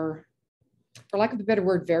are, for lack of a better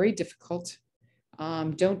word, very difficult,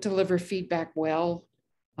 don't deliver feedback well,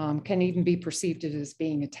 can even be perceived as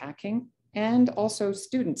being attacking, and also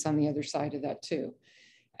students on the other side of that too.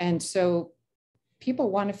 And so people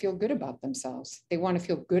want to feel good about themselves. They want to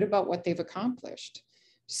feel good about what they've accomplished.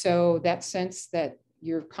 So that sense that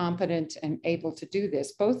you're competent and able to do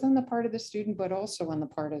this, both on the part of the student, but also on the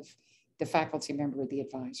part of the faculty member or the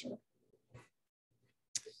advisor.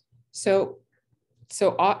 So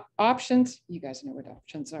options, you guys know what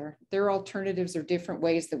options are. There are alternatives or different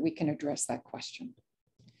ways that we can address that question,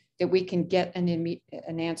 that we can get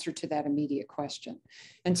an answer to that immediate question.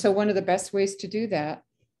 And so one of the best ways to do that,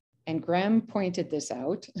 and Graham pointed this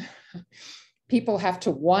out, people have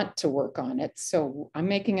to want to work on it. So I'm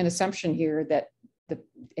making an assumption here that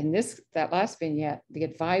that last vignette, the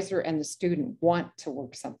advisor and the student want to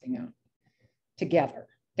work something out together.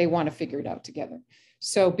 They want to figure it out together.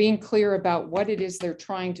 So being clear about what it is they're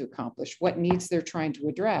trying to accomplish, what needs they're trying to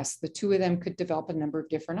address, the two of them could develop a number of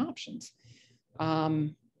different options.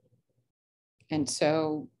 And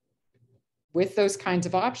so with those kinds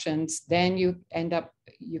of options, then you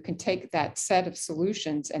can take that set of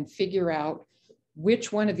solutions and figure out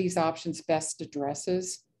which one of these options best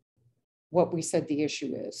addresses what we said the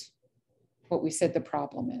issue is. what we said the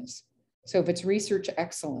problem is. So if it's research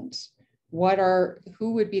excellence,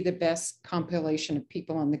 who would be the best compilation of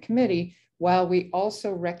people on the committee, while we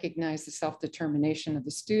also recognize the self-determination of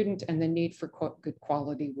the student and the need for good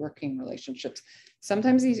quality working relationships.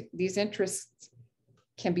 Sometimes these interests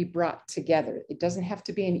can be brought together. It doesn't have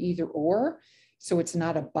to be an either or. So it's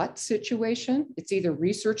not a but situation. It's either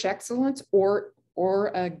research excellence or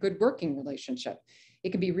a good working relationship. It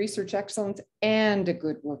can be research excellence and a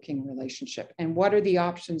good working relationship. And what are the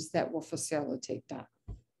options that will facilitate that?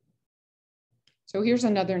 So here's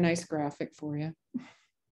another nice graphic for you.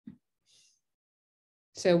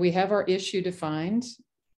 So we have our issue defined.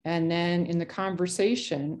 And then in the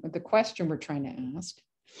conversation, the question we're trying to ask,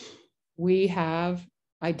 we have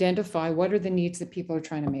identify what are the needs that people are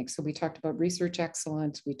trying to make. So we talked about research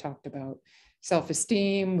excellence. We talked about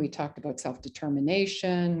self-esteem. We talked about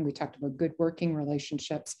self-determination. We talked about good working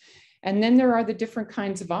relationships. And then there are the different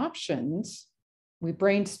kinds of options. We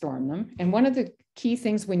brainstorm them. And one of the key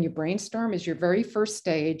things when you brainstorm is your very first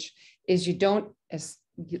stage is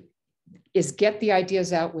is get the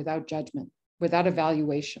ideas out without judgment, without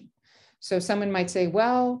evaluation. So someone might say,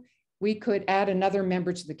 well, we could add another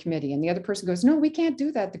member to the committee. And the other person goes, no, we can't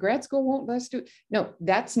do that. The grad school won't let us do it. No,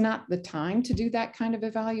 that's not the time to do that kind of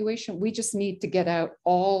evaluation. We just need to get out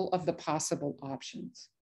all of the possible options.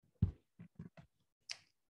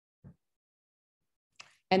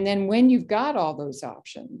 And then when you've got all those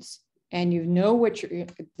options and you know what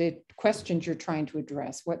the questions you're trying to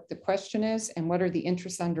address, what the question is and what are the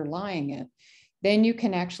interests underlying it, then you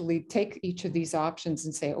can actually take each of these options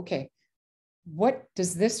and say, okay, what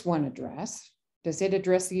does this one address? Does it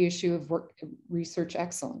address the issue of research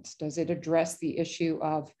excellence? Does it address the issue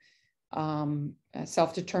of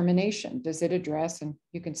self-determination? Does it address, and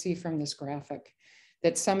you can see from this graphic,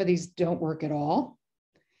 that some of these don't work at all,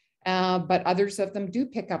 but others of them do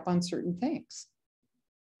pick up on certain things,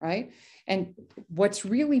 right? And what's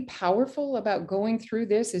really powerful about going through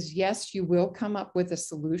this is, yes, you will come up with a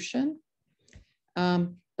solution,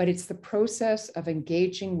 but it's the process of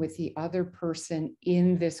engaging with the other person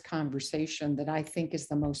in this conversation that I think is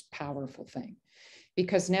the most powerful thing.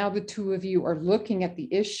 Because now the two of you are looking at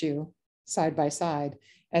the issue side by side,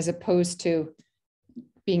 as opposed to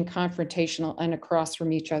being confrontational and across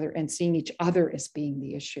from each other and seeing each other as being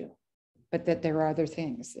the issue, but that there are other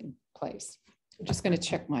things in place. I'm just going to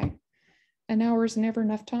check an hour is never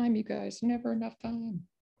enough time, you guys, never enough time.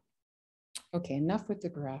 Okay, enough with the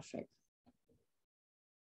graphic.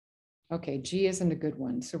 Okay, G isn't a good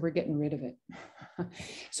one, so we're getting rid of it.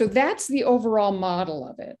 So that's the overall model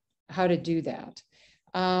of it, how to do that.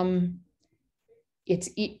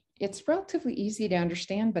 It's relatively easy to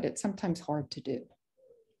understand, but it's sometimes hard to do.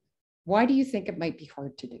 Why do you think it might be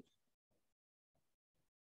hard to do?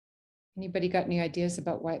 Anybody got any ideas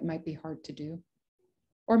about why it might be hard to do?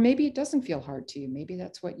 Or maybe it doesn't feel hard to you. Maybe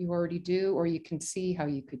that's what you already do, or you can see how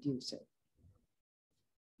you could use it.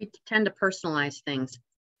 We tend to personalize things.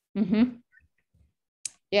 Mm-hmm.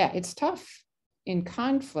 Yeah, it's tough in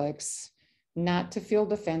conflicts not to feel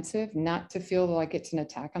defensive, not to feel like it's an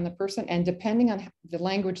attack on the person. And depending on the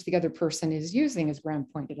language the other person is using, as Graham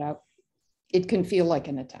pointed out, it can feel like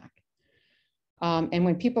an attack. And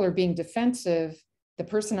when people are being defensive, the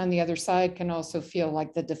person on the other side can also feel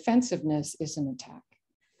like the defensiveness is an attack,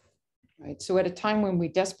 right? So at a time when we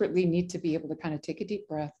desperately need to be able to kind of take a deep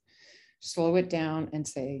breath, slow it down and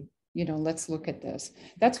say, you know, let's look at this.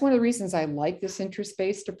 That's one of the reasons I like this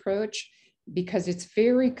interest-based approach, because it's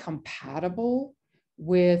very compatible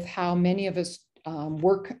with how many of us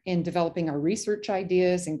work in developing our research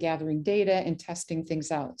ideas and gathering data and testing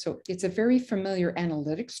things out. So it's a very familiar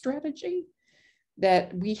analytic strategy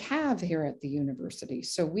that we have here at the university.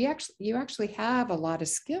 So you actually have a lot of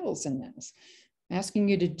skills in this. I'm asking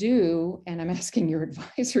you to do, and I'm asking your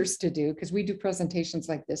advisors to do, because we do presentations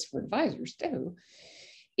like this for advisors too,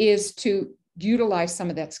 is to utilize some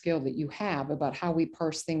of that skill that you have about how we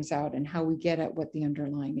parse things out and how we get at what the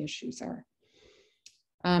underlying issues are.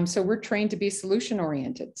 So we're trained to be solution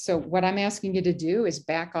oriented. So what I'm asking you to do is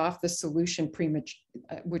back off the solution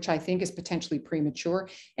which I think is potentially premature,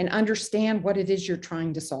 and understand what it is you're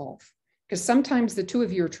trying to solve. Because sometimes the two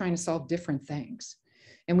of you are trying to solve different things.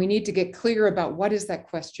 And we need to get clear about what is that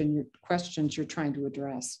questions you're trying to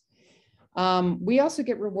address. We also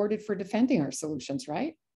get rewarded for defending our solutions,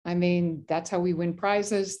 right? I mean, that's how we win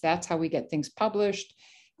prizes. That's how we get things published.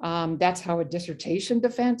 That's how a dissertation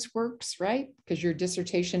defense works, right? Because your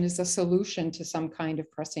dissertation is a solution to some kind of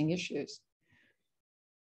pressing issues.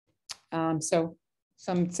 So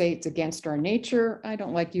some say it's against our nature. I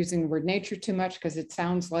don't like using the word nature too much because it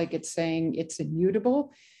sounds like it's saying it's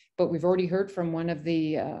immutable. but we've already heard from one of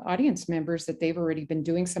the audience members that they've already been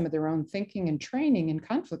doing some of their own thinking and training in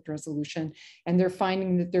conflict resolution, and they're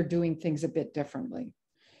finding that they're doing things a bit differently.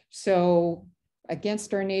 So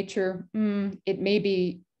against our nature, it may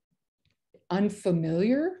be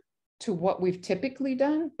unfamiliar to what we've typically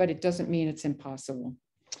done, but it doesn't mean it's impossible.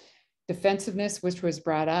 Defensiveness, which was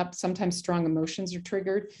brought up, sometimes strong emotions are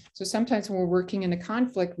triggered. So sometimes when we're working in a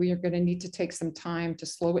conflict, we are going to need to take some time to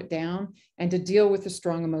slow it down and to deal with the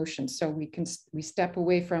strong emotions. So we step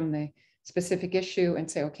away from the specific issue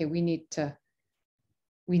and say, okay, we need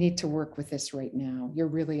to work with this right now. You're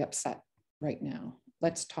really upset right now.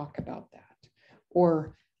 Let's talk about that.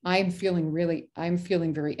 Or I'm feeling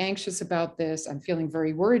very anxious about this. I'm feeling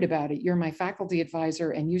very worried about it. You're my faculty advisor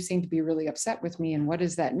and you seem to be really upset with me. And what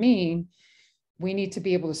does that mean? We need to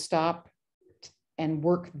be able to stop and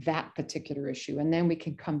work that particular issue. And then we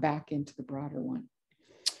can come back into the broader one.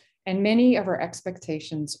 And many of our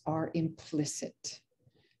expectations are implicit.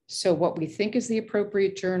 So what we think is the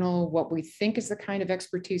appropriate journal, what we think is the kind of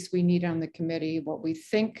expertise we need on the committee, what we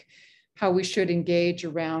think, how we should engage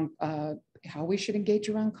around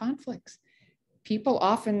conflicts. People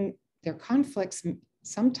often, their conflicts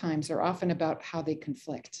sometimes are often about how they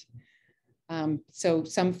conflict. So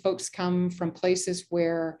some folks come from places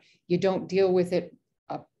where you don't deal with it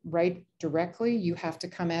right directly. You have to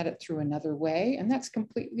come at it through another way, and that's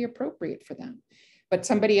completely appropriate for them. But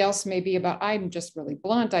somebody else may be about, I'm just really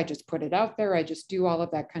blunt. I just put it out there. I just do all of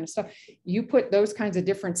that kind of stuff. You put those kinds of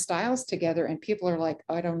different styles together and people are like,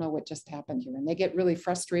 I don't know what just happened here. And they get really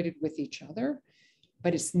frustrated with each other,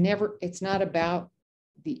 but it's not about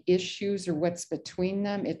the issues or what's between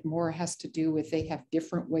them. It more has to do with they have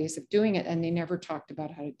different ways of doing it and they never talked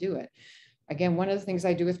about how to do it. Again, one of the things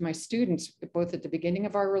I do with my students, both at the beginning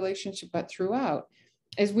of our relationship, but throughout,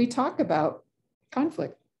 is we talk about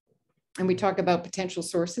conflict. And we talk about potential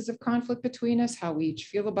sources of conflict between us, how we each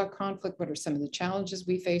feel about conflict, what are some of the challenges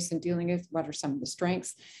we face in dealing with, what are some of the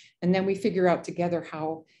strengths. And then we figure out together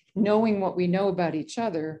how, knowing what we know about each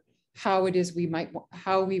other, how it is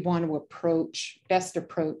how we want to best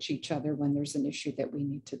approach each other when there's an issue that we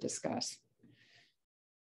need to discuss.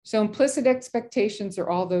 So implicit expectations are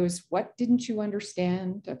all those, what didn't you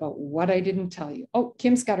understand about what I didn't tell you? Oh,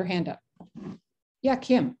 Kim's got her hand up. Yeah,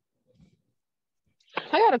 Kim.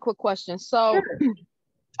 I got a quick question. So sure.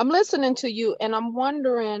 I'm listening to you and I'm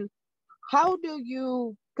wondering, how do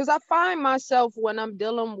you, because I find myself when I'm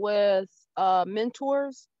dealing with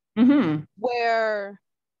mentors, where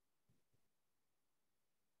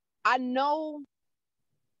I know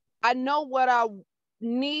what I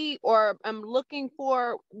need or I'm looking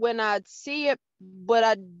for when I see it, but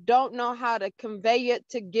I don't know how to convey it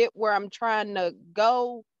to get where I'm trying to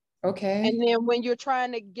go. Okay. And then when you're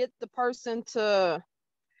trying to get the person to,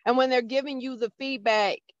 and when they're giving you the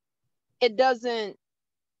feedback, it doesn't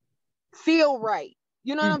feel right.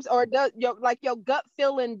 You know what I'm saying? Or does your gut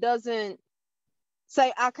feeling doesn't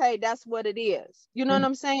say, okay, that's what it is. You know what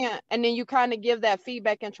I'm saying? And then you kind of give that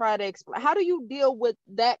feedback and try to explain. How do you deal with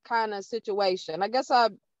that kind of situation? I guess I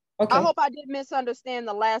hope I didn't misunderstand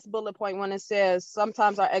the last bullet point when it says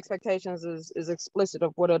sometimes our expectations is explicit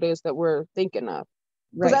of what it is that we're thinking of.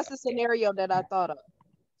 Because that's the scenario that I thought of.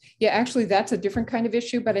 Yeah, actually, that's a different kind of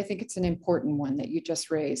issue, but I think it's an important one that you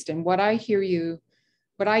just raised. And what I hear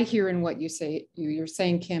in what you say, you're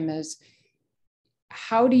saying, Kim, is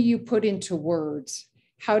how do you put into words?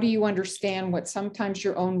 How do you understand what sometimes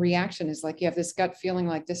your own reaction is like? You have this gut feeling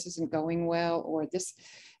like this isn't going well, or this,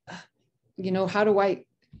 how do I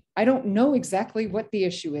don't know exactly what the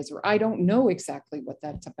issue is, or I don't know exactly what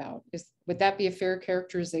that's about. Would that be a fair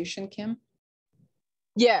characterization, Kim?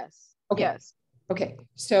 Yes. Okay. Yes. Okay,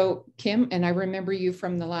 so Kim, and I remember you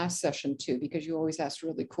from the last session too, because you always ask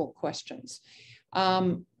really cool questions.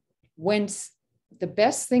 When the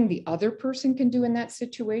best thing the other person can do in that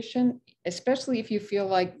situation, especially if you feel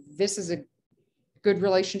like this is a good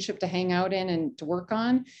relationship to hang out in and to work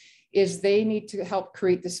on, is they need to help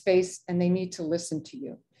create the space and they need to listen to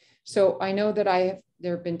you. So I know that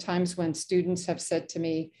there have been times when students have said to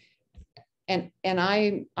me, and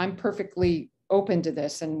I'm perfectly open to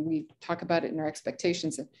this, and we talk about it in our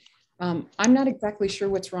expectations. I'm not exactly sure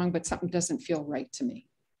what's wrong, but something doesn't feel right to me.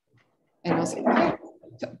 And I'll say, okay,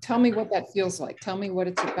 tell me what that feels like. Tell me what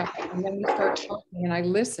it's about. And then we start talking and I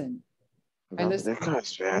listen.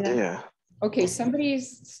 Yeah. Okay,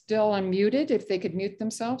 somebody's still unmuted. If they could mute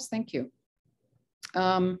themselves, thank you.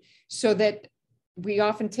 So that we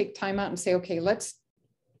often take time out and say, okay, let's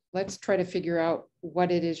try to figure out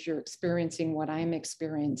what it is you're experiencing, what I'm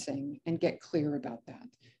experiencing, and get clear about that.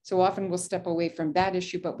 So often we'll step away from that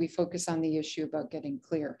issue, but we focus on the issue about getting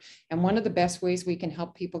clear. And one of the best ways we can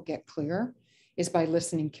help people get clear is by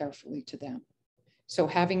listening carefully to them. So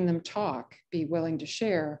having them talk, be willing to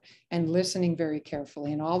share, and listening very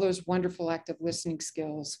carefully, and all those wonderful active listening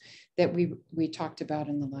skills that we talked about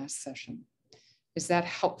in the last session. Is that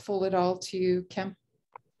helpful at all to you, Kim?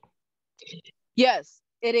 Yes,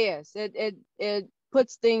 it is. It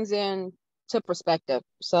puts things into perspective.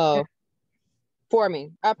 So for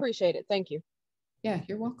me, I appreciate it. Thank you. Yeah,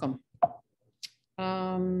 you're welcome.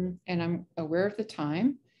 And I'm aware of the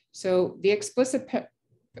time. So the explicit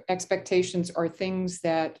expectations are things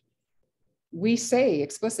that we say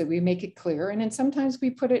explicitly, we make it clear, and then sometimes we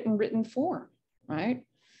put it in written form, right?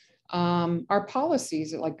 Our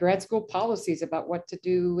policies, like grad school policies about what to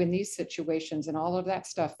do in these situations and all of that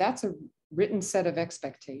stuff, that's a written set of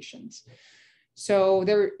expectations. So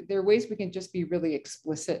there are ways we can just be really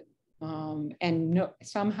explicit and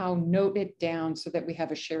somehow note it down so that we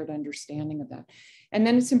have a shared understanding of that. And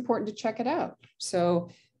then it's important to check it out. So,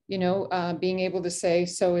 you know, being able to say,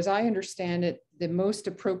 so as I understand it, the most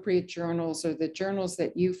appropriate journals, or the journals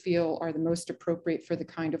that you feel are the most appropriate for the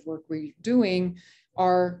kind of work we're doing,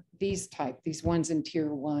 are these ones in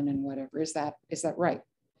tier 1 and whatever. Is that right?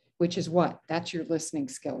 Which is what? That's your listening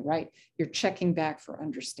skill, right? You're checking back for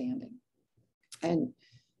understanding. And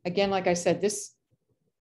again, like I said, this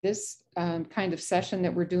kind of session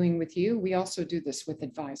that we're doing with you, we also do this with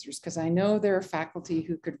advisors, because I know there are faculty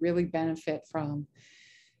who could really benefit from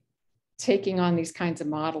taking on these kinds of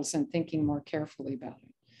models and thinking more carefully about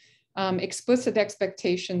it. Explicit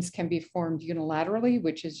expectations can be formed unilaterally,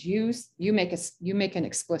 which is you make an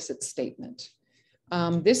explicit statement.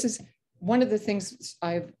 This is one of the things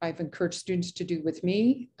I've encouraged students to do with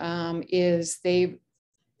me, is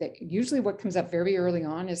usually what comes up very early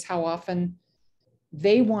on is how often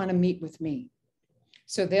they want to meet with me.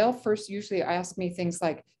 So they'll first usually ask me things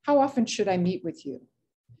like, how often should I meet with you?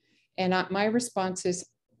 And my response is,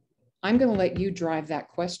 I'm going to let you drive that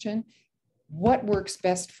question. What works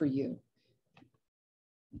best for you?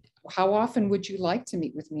 How often would you like to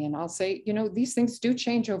meet with me? And I'll say, you know, these things do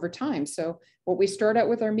change over time. So what we start out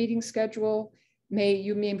with our meeting schedule,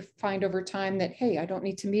 you may find over time that, hey, I don't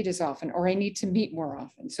need to meet as often, or I need to meet more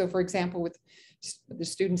often. So for example, with the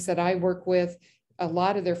students that I work with, a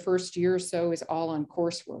lot of their first year or so is all on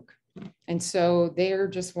coursework. And so they're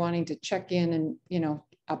just wanting to check in and, you know,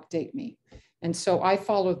 update me. And so I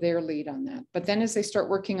follow their lead on that. But then as they start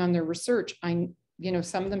working on their research, some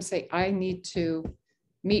of them say, I need to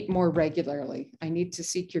meet more regularly. I need to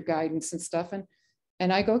seek your guidance and stuff.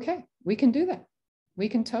 And I go, okay, we can do that. We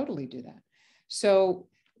can totally do that. So,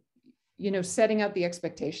 you know, setting out the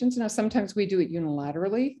expectations. Now, sometimes we do it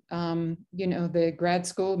unilaterally. You know, the grad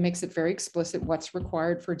school makes it very explicit what's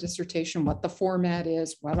required for a dissertation, what the format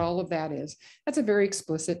is, what all of that is. That's a very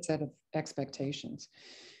explicit set of expectations.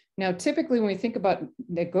 Now, typically when we think about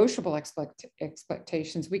negotiable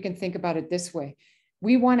expectations, we can think about it this way.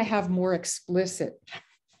 We want to have more explicit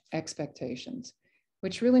expectations,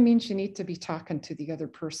 which really means you need to be talking to the other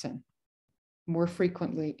person more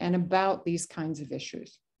frequently and about these kinds of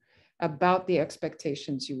issues, about the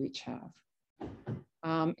expectations you each have.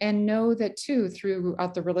 And know that too,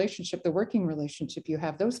 throughout the relationship, the working relationship you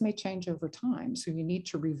have, those may change over time. So you need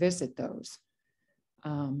to revisit those.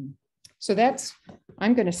 So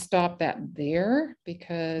I'm going to stop that there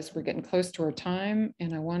because we're getting close to our time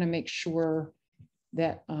and I want to make sure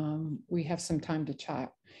that we have some time to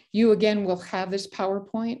chat. You again will have this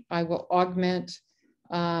PowerPoint. I will augment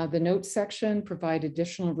the notes section, provide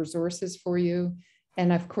additional resources for you.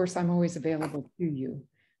 And of course, I'm always available to you.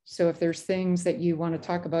 So if there's things that you want to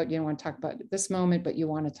talk about, you don't want to talk about at this moment, but you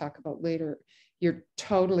want to talk about later, you're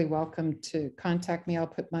totally welcome to contact me. I'll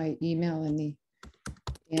put my email in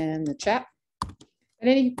the chat. And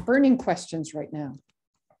any burning questions right now?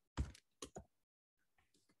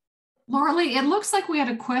 Loraleigh, it looks like we had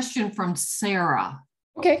a question from Sarah.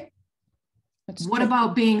 Okay. What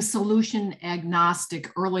about being solution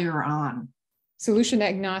agnostic earlier on? Solution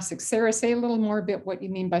agnostic. Sarah, say a little more about what you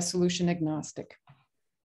mean by solution agnostic.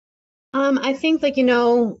 I think, like, you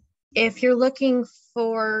know, if you're looking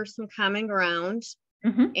for some common ground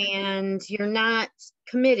and you're not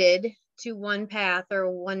committed to one path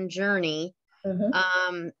or one journey,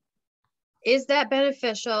 is that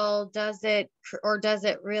beneficial? Does it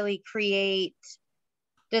really create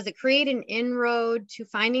an inroad to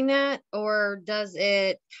finding that, or does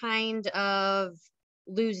it kind of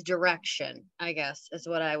lose direction, I guess is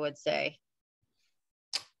what I would say.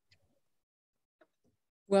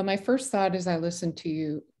 Well, my first thought as I listened to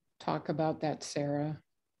you talk about that, Sarah,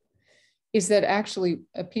 is that actually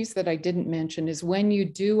a piece that I didn't mention is when you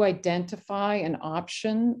do identify an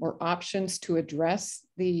option or options to address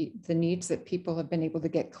the needs that people have been able to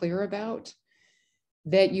get clear about,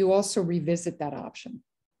 that you also revisit that option.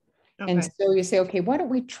 Okay. And so you say, okay, why don't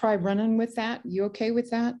we try running with that? You okay with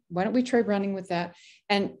that? Why don't we try running with that?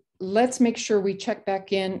 And let's make sure we check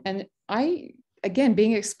back in. And again,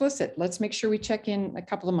 being explicit, let's make sure we check in a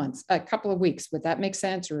couple of months, a couple of weeks. Would that make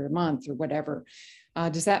sense? Or a month or whatever?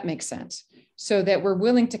 Does that make sense? So that we're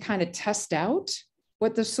willing to kind of test out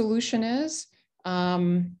what the solution is.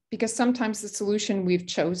 Because sometimes the solution we've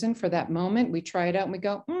chosen for that moment, we try it out and we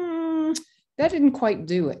go, that didn't quite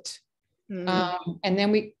do it.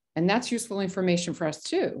 Mm-hmm. And that's useful information for us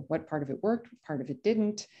too. What part of it worked, what part of it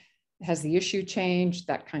didn't? Has the issue changed?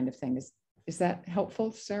 That kind of thing. Is that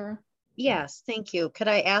helpful, Sarah? Yes, thank you. Could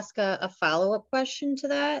I ask a follow-up question to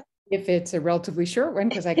that? If it's a relatively short one,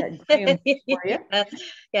 because I got for you.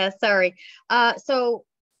 Yeah, sorry. So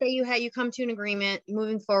say you come to an agreement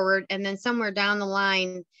moving forward, and then somewhere down the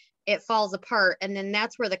line, it falls apart. And then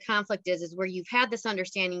that's where the conflict is where you've had this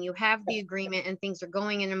understanding, you have the agreement and things are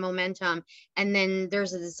going in a momentum. And then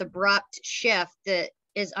there's this abrupt shift that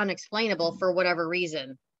is unexplainable for whatever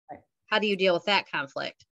reason. Right. How do you deal with that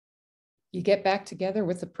conflict? You get back together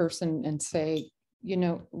with the person and say,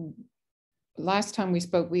 last time we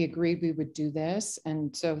spoke, we agreed we would do this.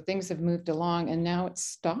 And so things have moved along and now it's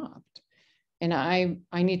stopped. And I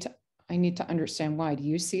need to understand why. Do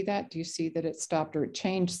you see that? Do you see that it stopped or it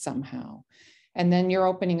changed somehow? And then you're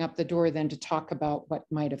opening up the door then to talk about what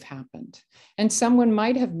might have happened. And someone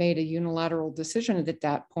might have made a unilateral decision at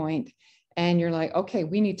that point. And you're like, okay,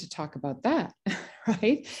 we need to talk about that,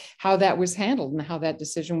 right? How that was handled and how that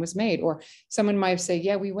decision was made. Or someone might say,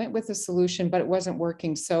 yeah, we went with a solution, but it wasn't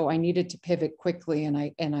working. So I needed to pivot quickly and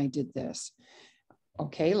I did this.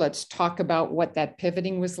 Okay, let's talk about what that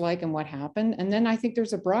pivoting was like and what happened. And then I think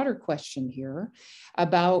there's a broader question here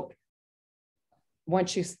about,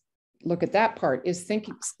 once you look at that part, is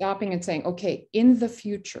stopping and saying, okay, in the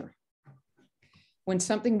future, when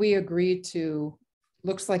something we agreed to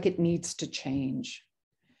looks like it needs to change,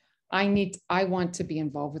 I want to be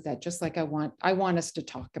involved with that, just like I want us to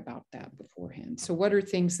talk about that beforehand. So what are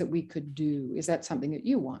things that we could do? Is that something that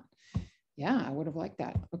you want? Yeah, I would have liked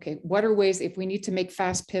that. Okay, what are ways, if we need to make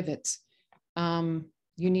fast pivots,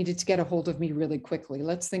 you needed to get a hold of me really quickly.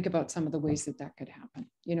 Let's think about some of the ways that could happen,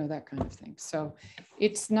 that kind of thing. So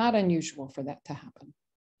it's not unusual for that to happen.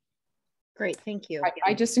 Great, thank you.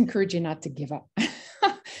 I just encourage you not to give up.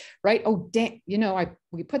 Right? Oh, damn,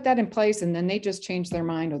 we put that in place and then they just change their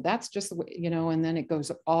mind. Oh, that's just the way, and then it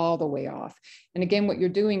goes all the way off. And again, what you're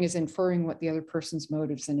doing is inferring what the other person's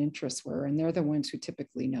motives and interests were. And they're the ones who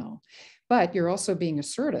typically know. But you're also being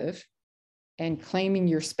assertive and claiming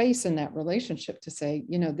your space in that relationship to say,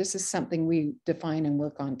 this is something we define and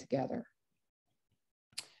work on together.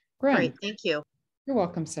 Great, thank you. You're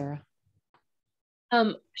welcome, Sarah.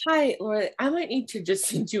 Hi, Laura. I might need to just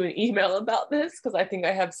send you an email about this because I think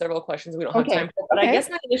I have several questions we don't have time for. But I guess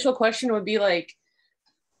my initial question would be like,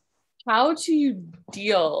 how do you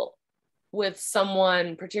deal with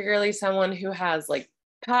someone, particularly someone who has like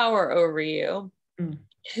power over you,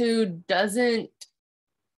 who doesn't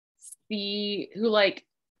see, who like,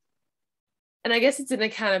 and I guess it's an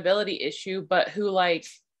accountability issue, but who like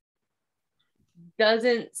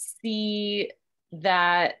doesn't see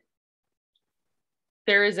that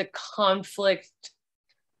there is a conflict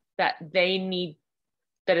that they need,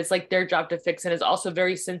 that it's like their job to fix, and is also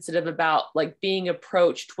very sensitive about like being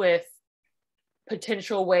approached with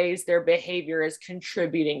potential ways their behavior is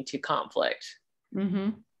contributing to conflict. Mm-hmm.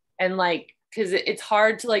 And like, because it's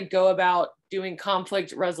hard to like go about doing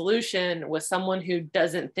conflict resolution with someone who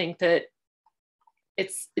doesn't think that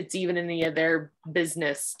it's even any of their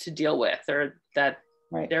business to deal with, or that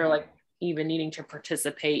they're like even needing to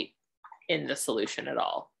participate in the solution at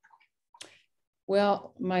all.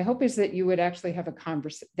 Well, my hope is that you would actually have a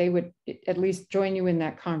conversation. They would at least join you in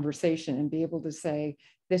that conversation and be able to say,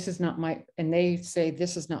 this is not my, and they say,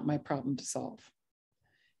 this is not my problem to solve.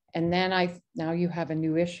 And then now you have a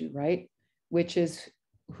new issue, right? Which is,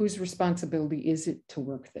 whose responsibility is it to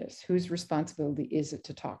work this? Whose responsibility is it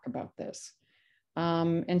to talk about this?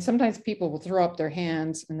 And sometimes people will throw up their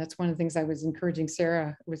hands. And that's one of the things I was encouraging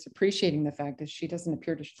Sarah, was appreciating the fact that she doesn't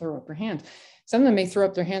appear to throw up her hands. Some of them may throw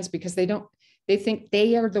up their hands because they think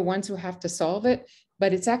they are the ones who have to solve it,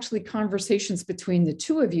 but it's actually conversations between the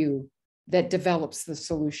two of you that develops the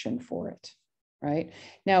solution for it, right?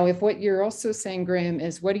 Now, if what you're also saying, Graham,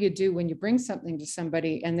 is what do you do when you bring something to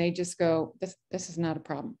somebody and they just go, this is not a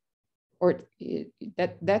problem. or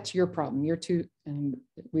that's your problem. You're too, and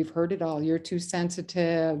we've heard it all. You're too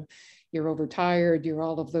sensitive, you're overtired, you're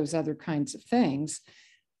all of those other kinds of things.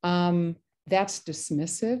 That's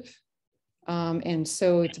dismissive. And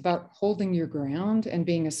so it's about holding your ground and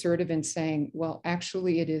being assertive and saying, well,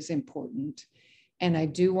 actually it is important. And I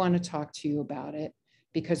do want to talk to you about it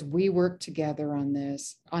because we work together on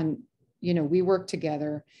this, we work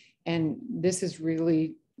together, and this is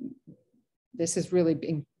really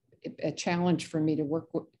being a challenge for me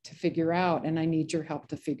to figure out, and I need your help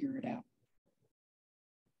to figure it out.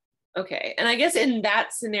 Okay. And I guess in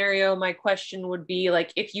that scenario, my question would be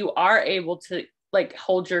like, if you are able to like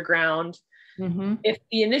hold your ground, if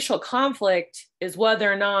the initial conflict is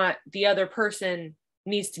whether or not the other person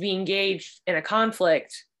needs to be engaged in a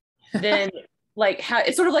conflict, then like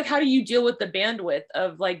it's sort of like, how do you deal with the bandwidth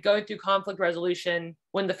of like going through conflict resolution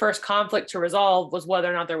when the first conflict to resolve was whether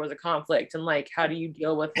or not there was a conflict? And like, how do you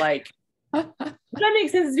deal with like, that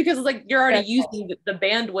makes sense, because it's like you're already using the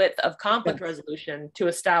bandwidth of conflict resolution to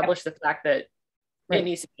establish the fact that it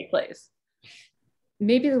needs to take place.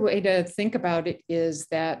 Maybe the way to think about it is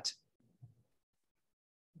that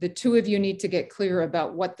the two of you need to get clear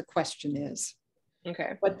about what the question is,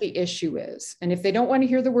 what the issue is. And if they don't want to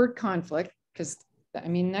hear the word conflict, because I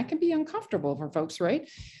mean, that can be uncomfortable for folks, right?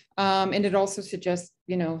 And it also suggests,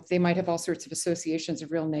 they might have all sorts of associations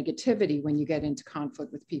of real negativity when you get into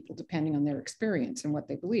conflict with people, depending on their experience and what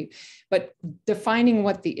they believe. But defining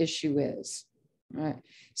what the issue is, right?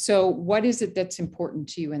 So what is it that's important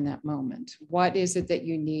to you in that moment? What is it that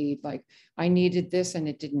you need? Like, I needed this and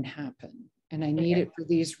it didn't happen, and I need it for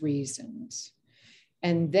these reasons.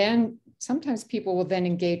 And then sometimes people will then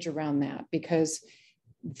engage around that, because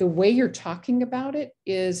the way you're talking about it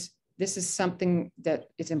is, this is something that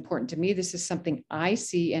is important to me. This is something I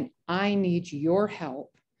see, and I need your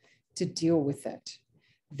help to deal with it.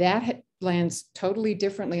 That lands totally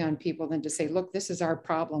differently on people than to say, look, this is our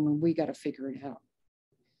problem and we got to figure it out.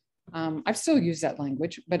 I've still used that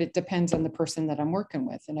language, but it depends on the person that I'm working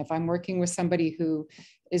with. And if I'm working with somebody who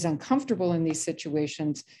is uncomfortable in these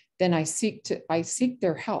situations, then I seek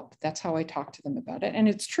their help. That's how I talk to them about it. And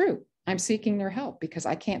it's true. I'm seeking their help because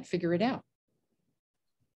I can't figure it out.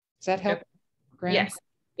 Does that help? Graham? Yes.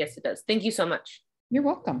 Yes, it does. Thank you so much. You're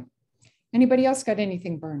welcome. Anybody else got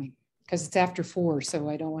anything burning? Because it's after 4, so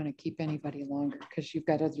I don't want to keep anybody longer because you've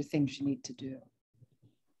got other things you need to do.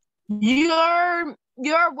 Your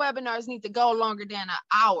webinars need to go longer than an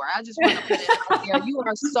hour. I just want to put it out there. You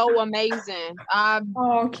are so amazing.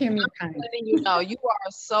 Oh, Kim, you're kind. You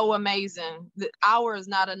are so amazing. The hour is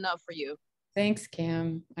not enough for you. Thanks,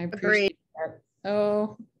 Kim. I appreciate that.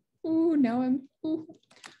 Oh, now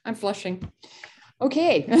I'm flushing.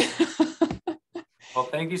 Okay. Well,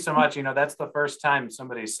 thank you so much. That's the first time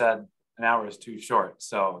somebody said an hour is too short.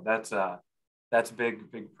 So that's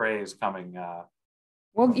big praise coming.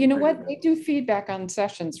 Well, you know what? They do feedback on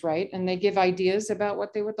sessions, right? And they give ideas about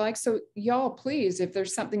what they would like. So y'all, please, if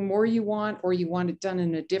there's something more you want, or you want it done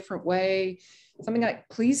in a different way, something like,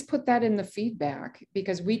 please put that in the feedback,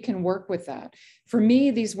 because we can work with that. For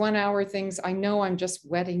me, these 1 hour things, I know I'm just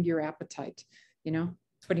whetting your appetite,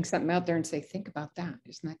 putting something out there and say, think about that.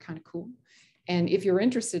 Isn't that kind of cool? And if you're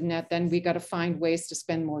interested in that, then we got to find ways to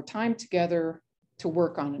spend more time together to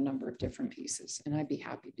work on a number of different pieces. And I'd be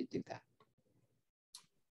happy to do that.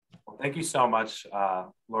 Well, thank you so much,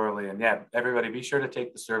 Loraleigh. And yeah, everybody be sure to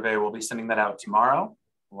take the survey. We'll be sending that out tomorrow,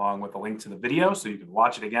 along with a link to the video, so you can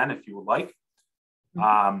watch it again if you would like.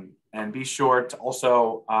 And be sure to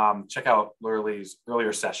also check out Loraleigh's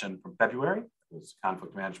earlier session from February. It was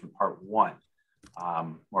Conflict Management Part 1,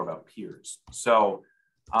 more about peers. So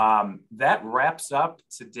that wraps up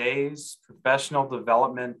today's professional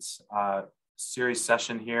development series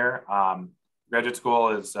session here. Graduate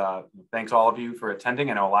School is, thanks all of you for attending.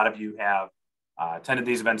 I know a lot of you have attended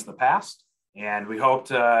these events in the past, and we hope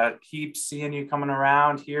to keep seeing you coming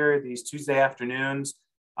around here these Tuesday afternoons.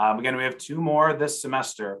 Again, we have 2 more this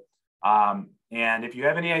semester. And if you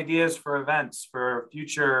have any ideas for events, for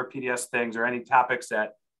future PDS things, or any topics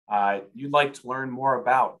that you'd like to learn more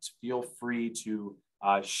about, feel free to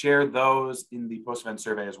share those in the post-event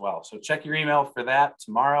survey as well. So check your email for that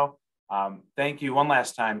tomorrow. Thank you one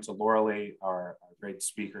last time to Loraleigh, our great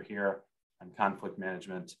speaker here on conflict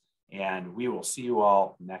management, and we will see you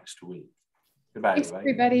all next week. Goodbye, Thanks,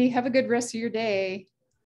 everybody. Have a good rest of your day.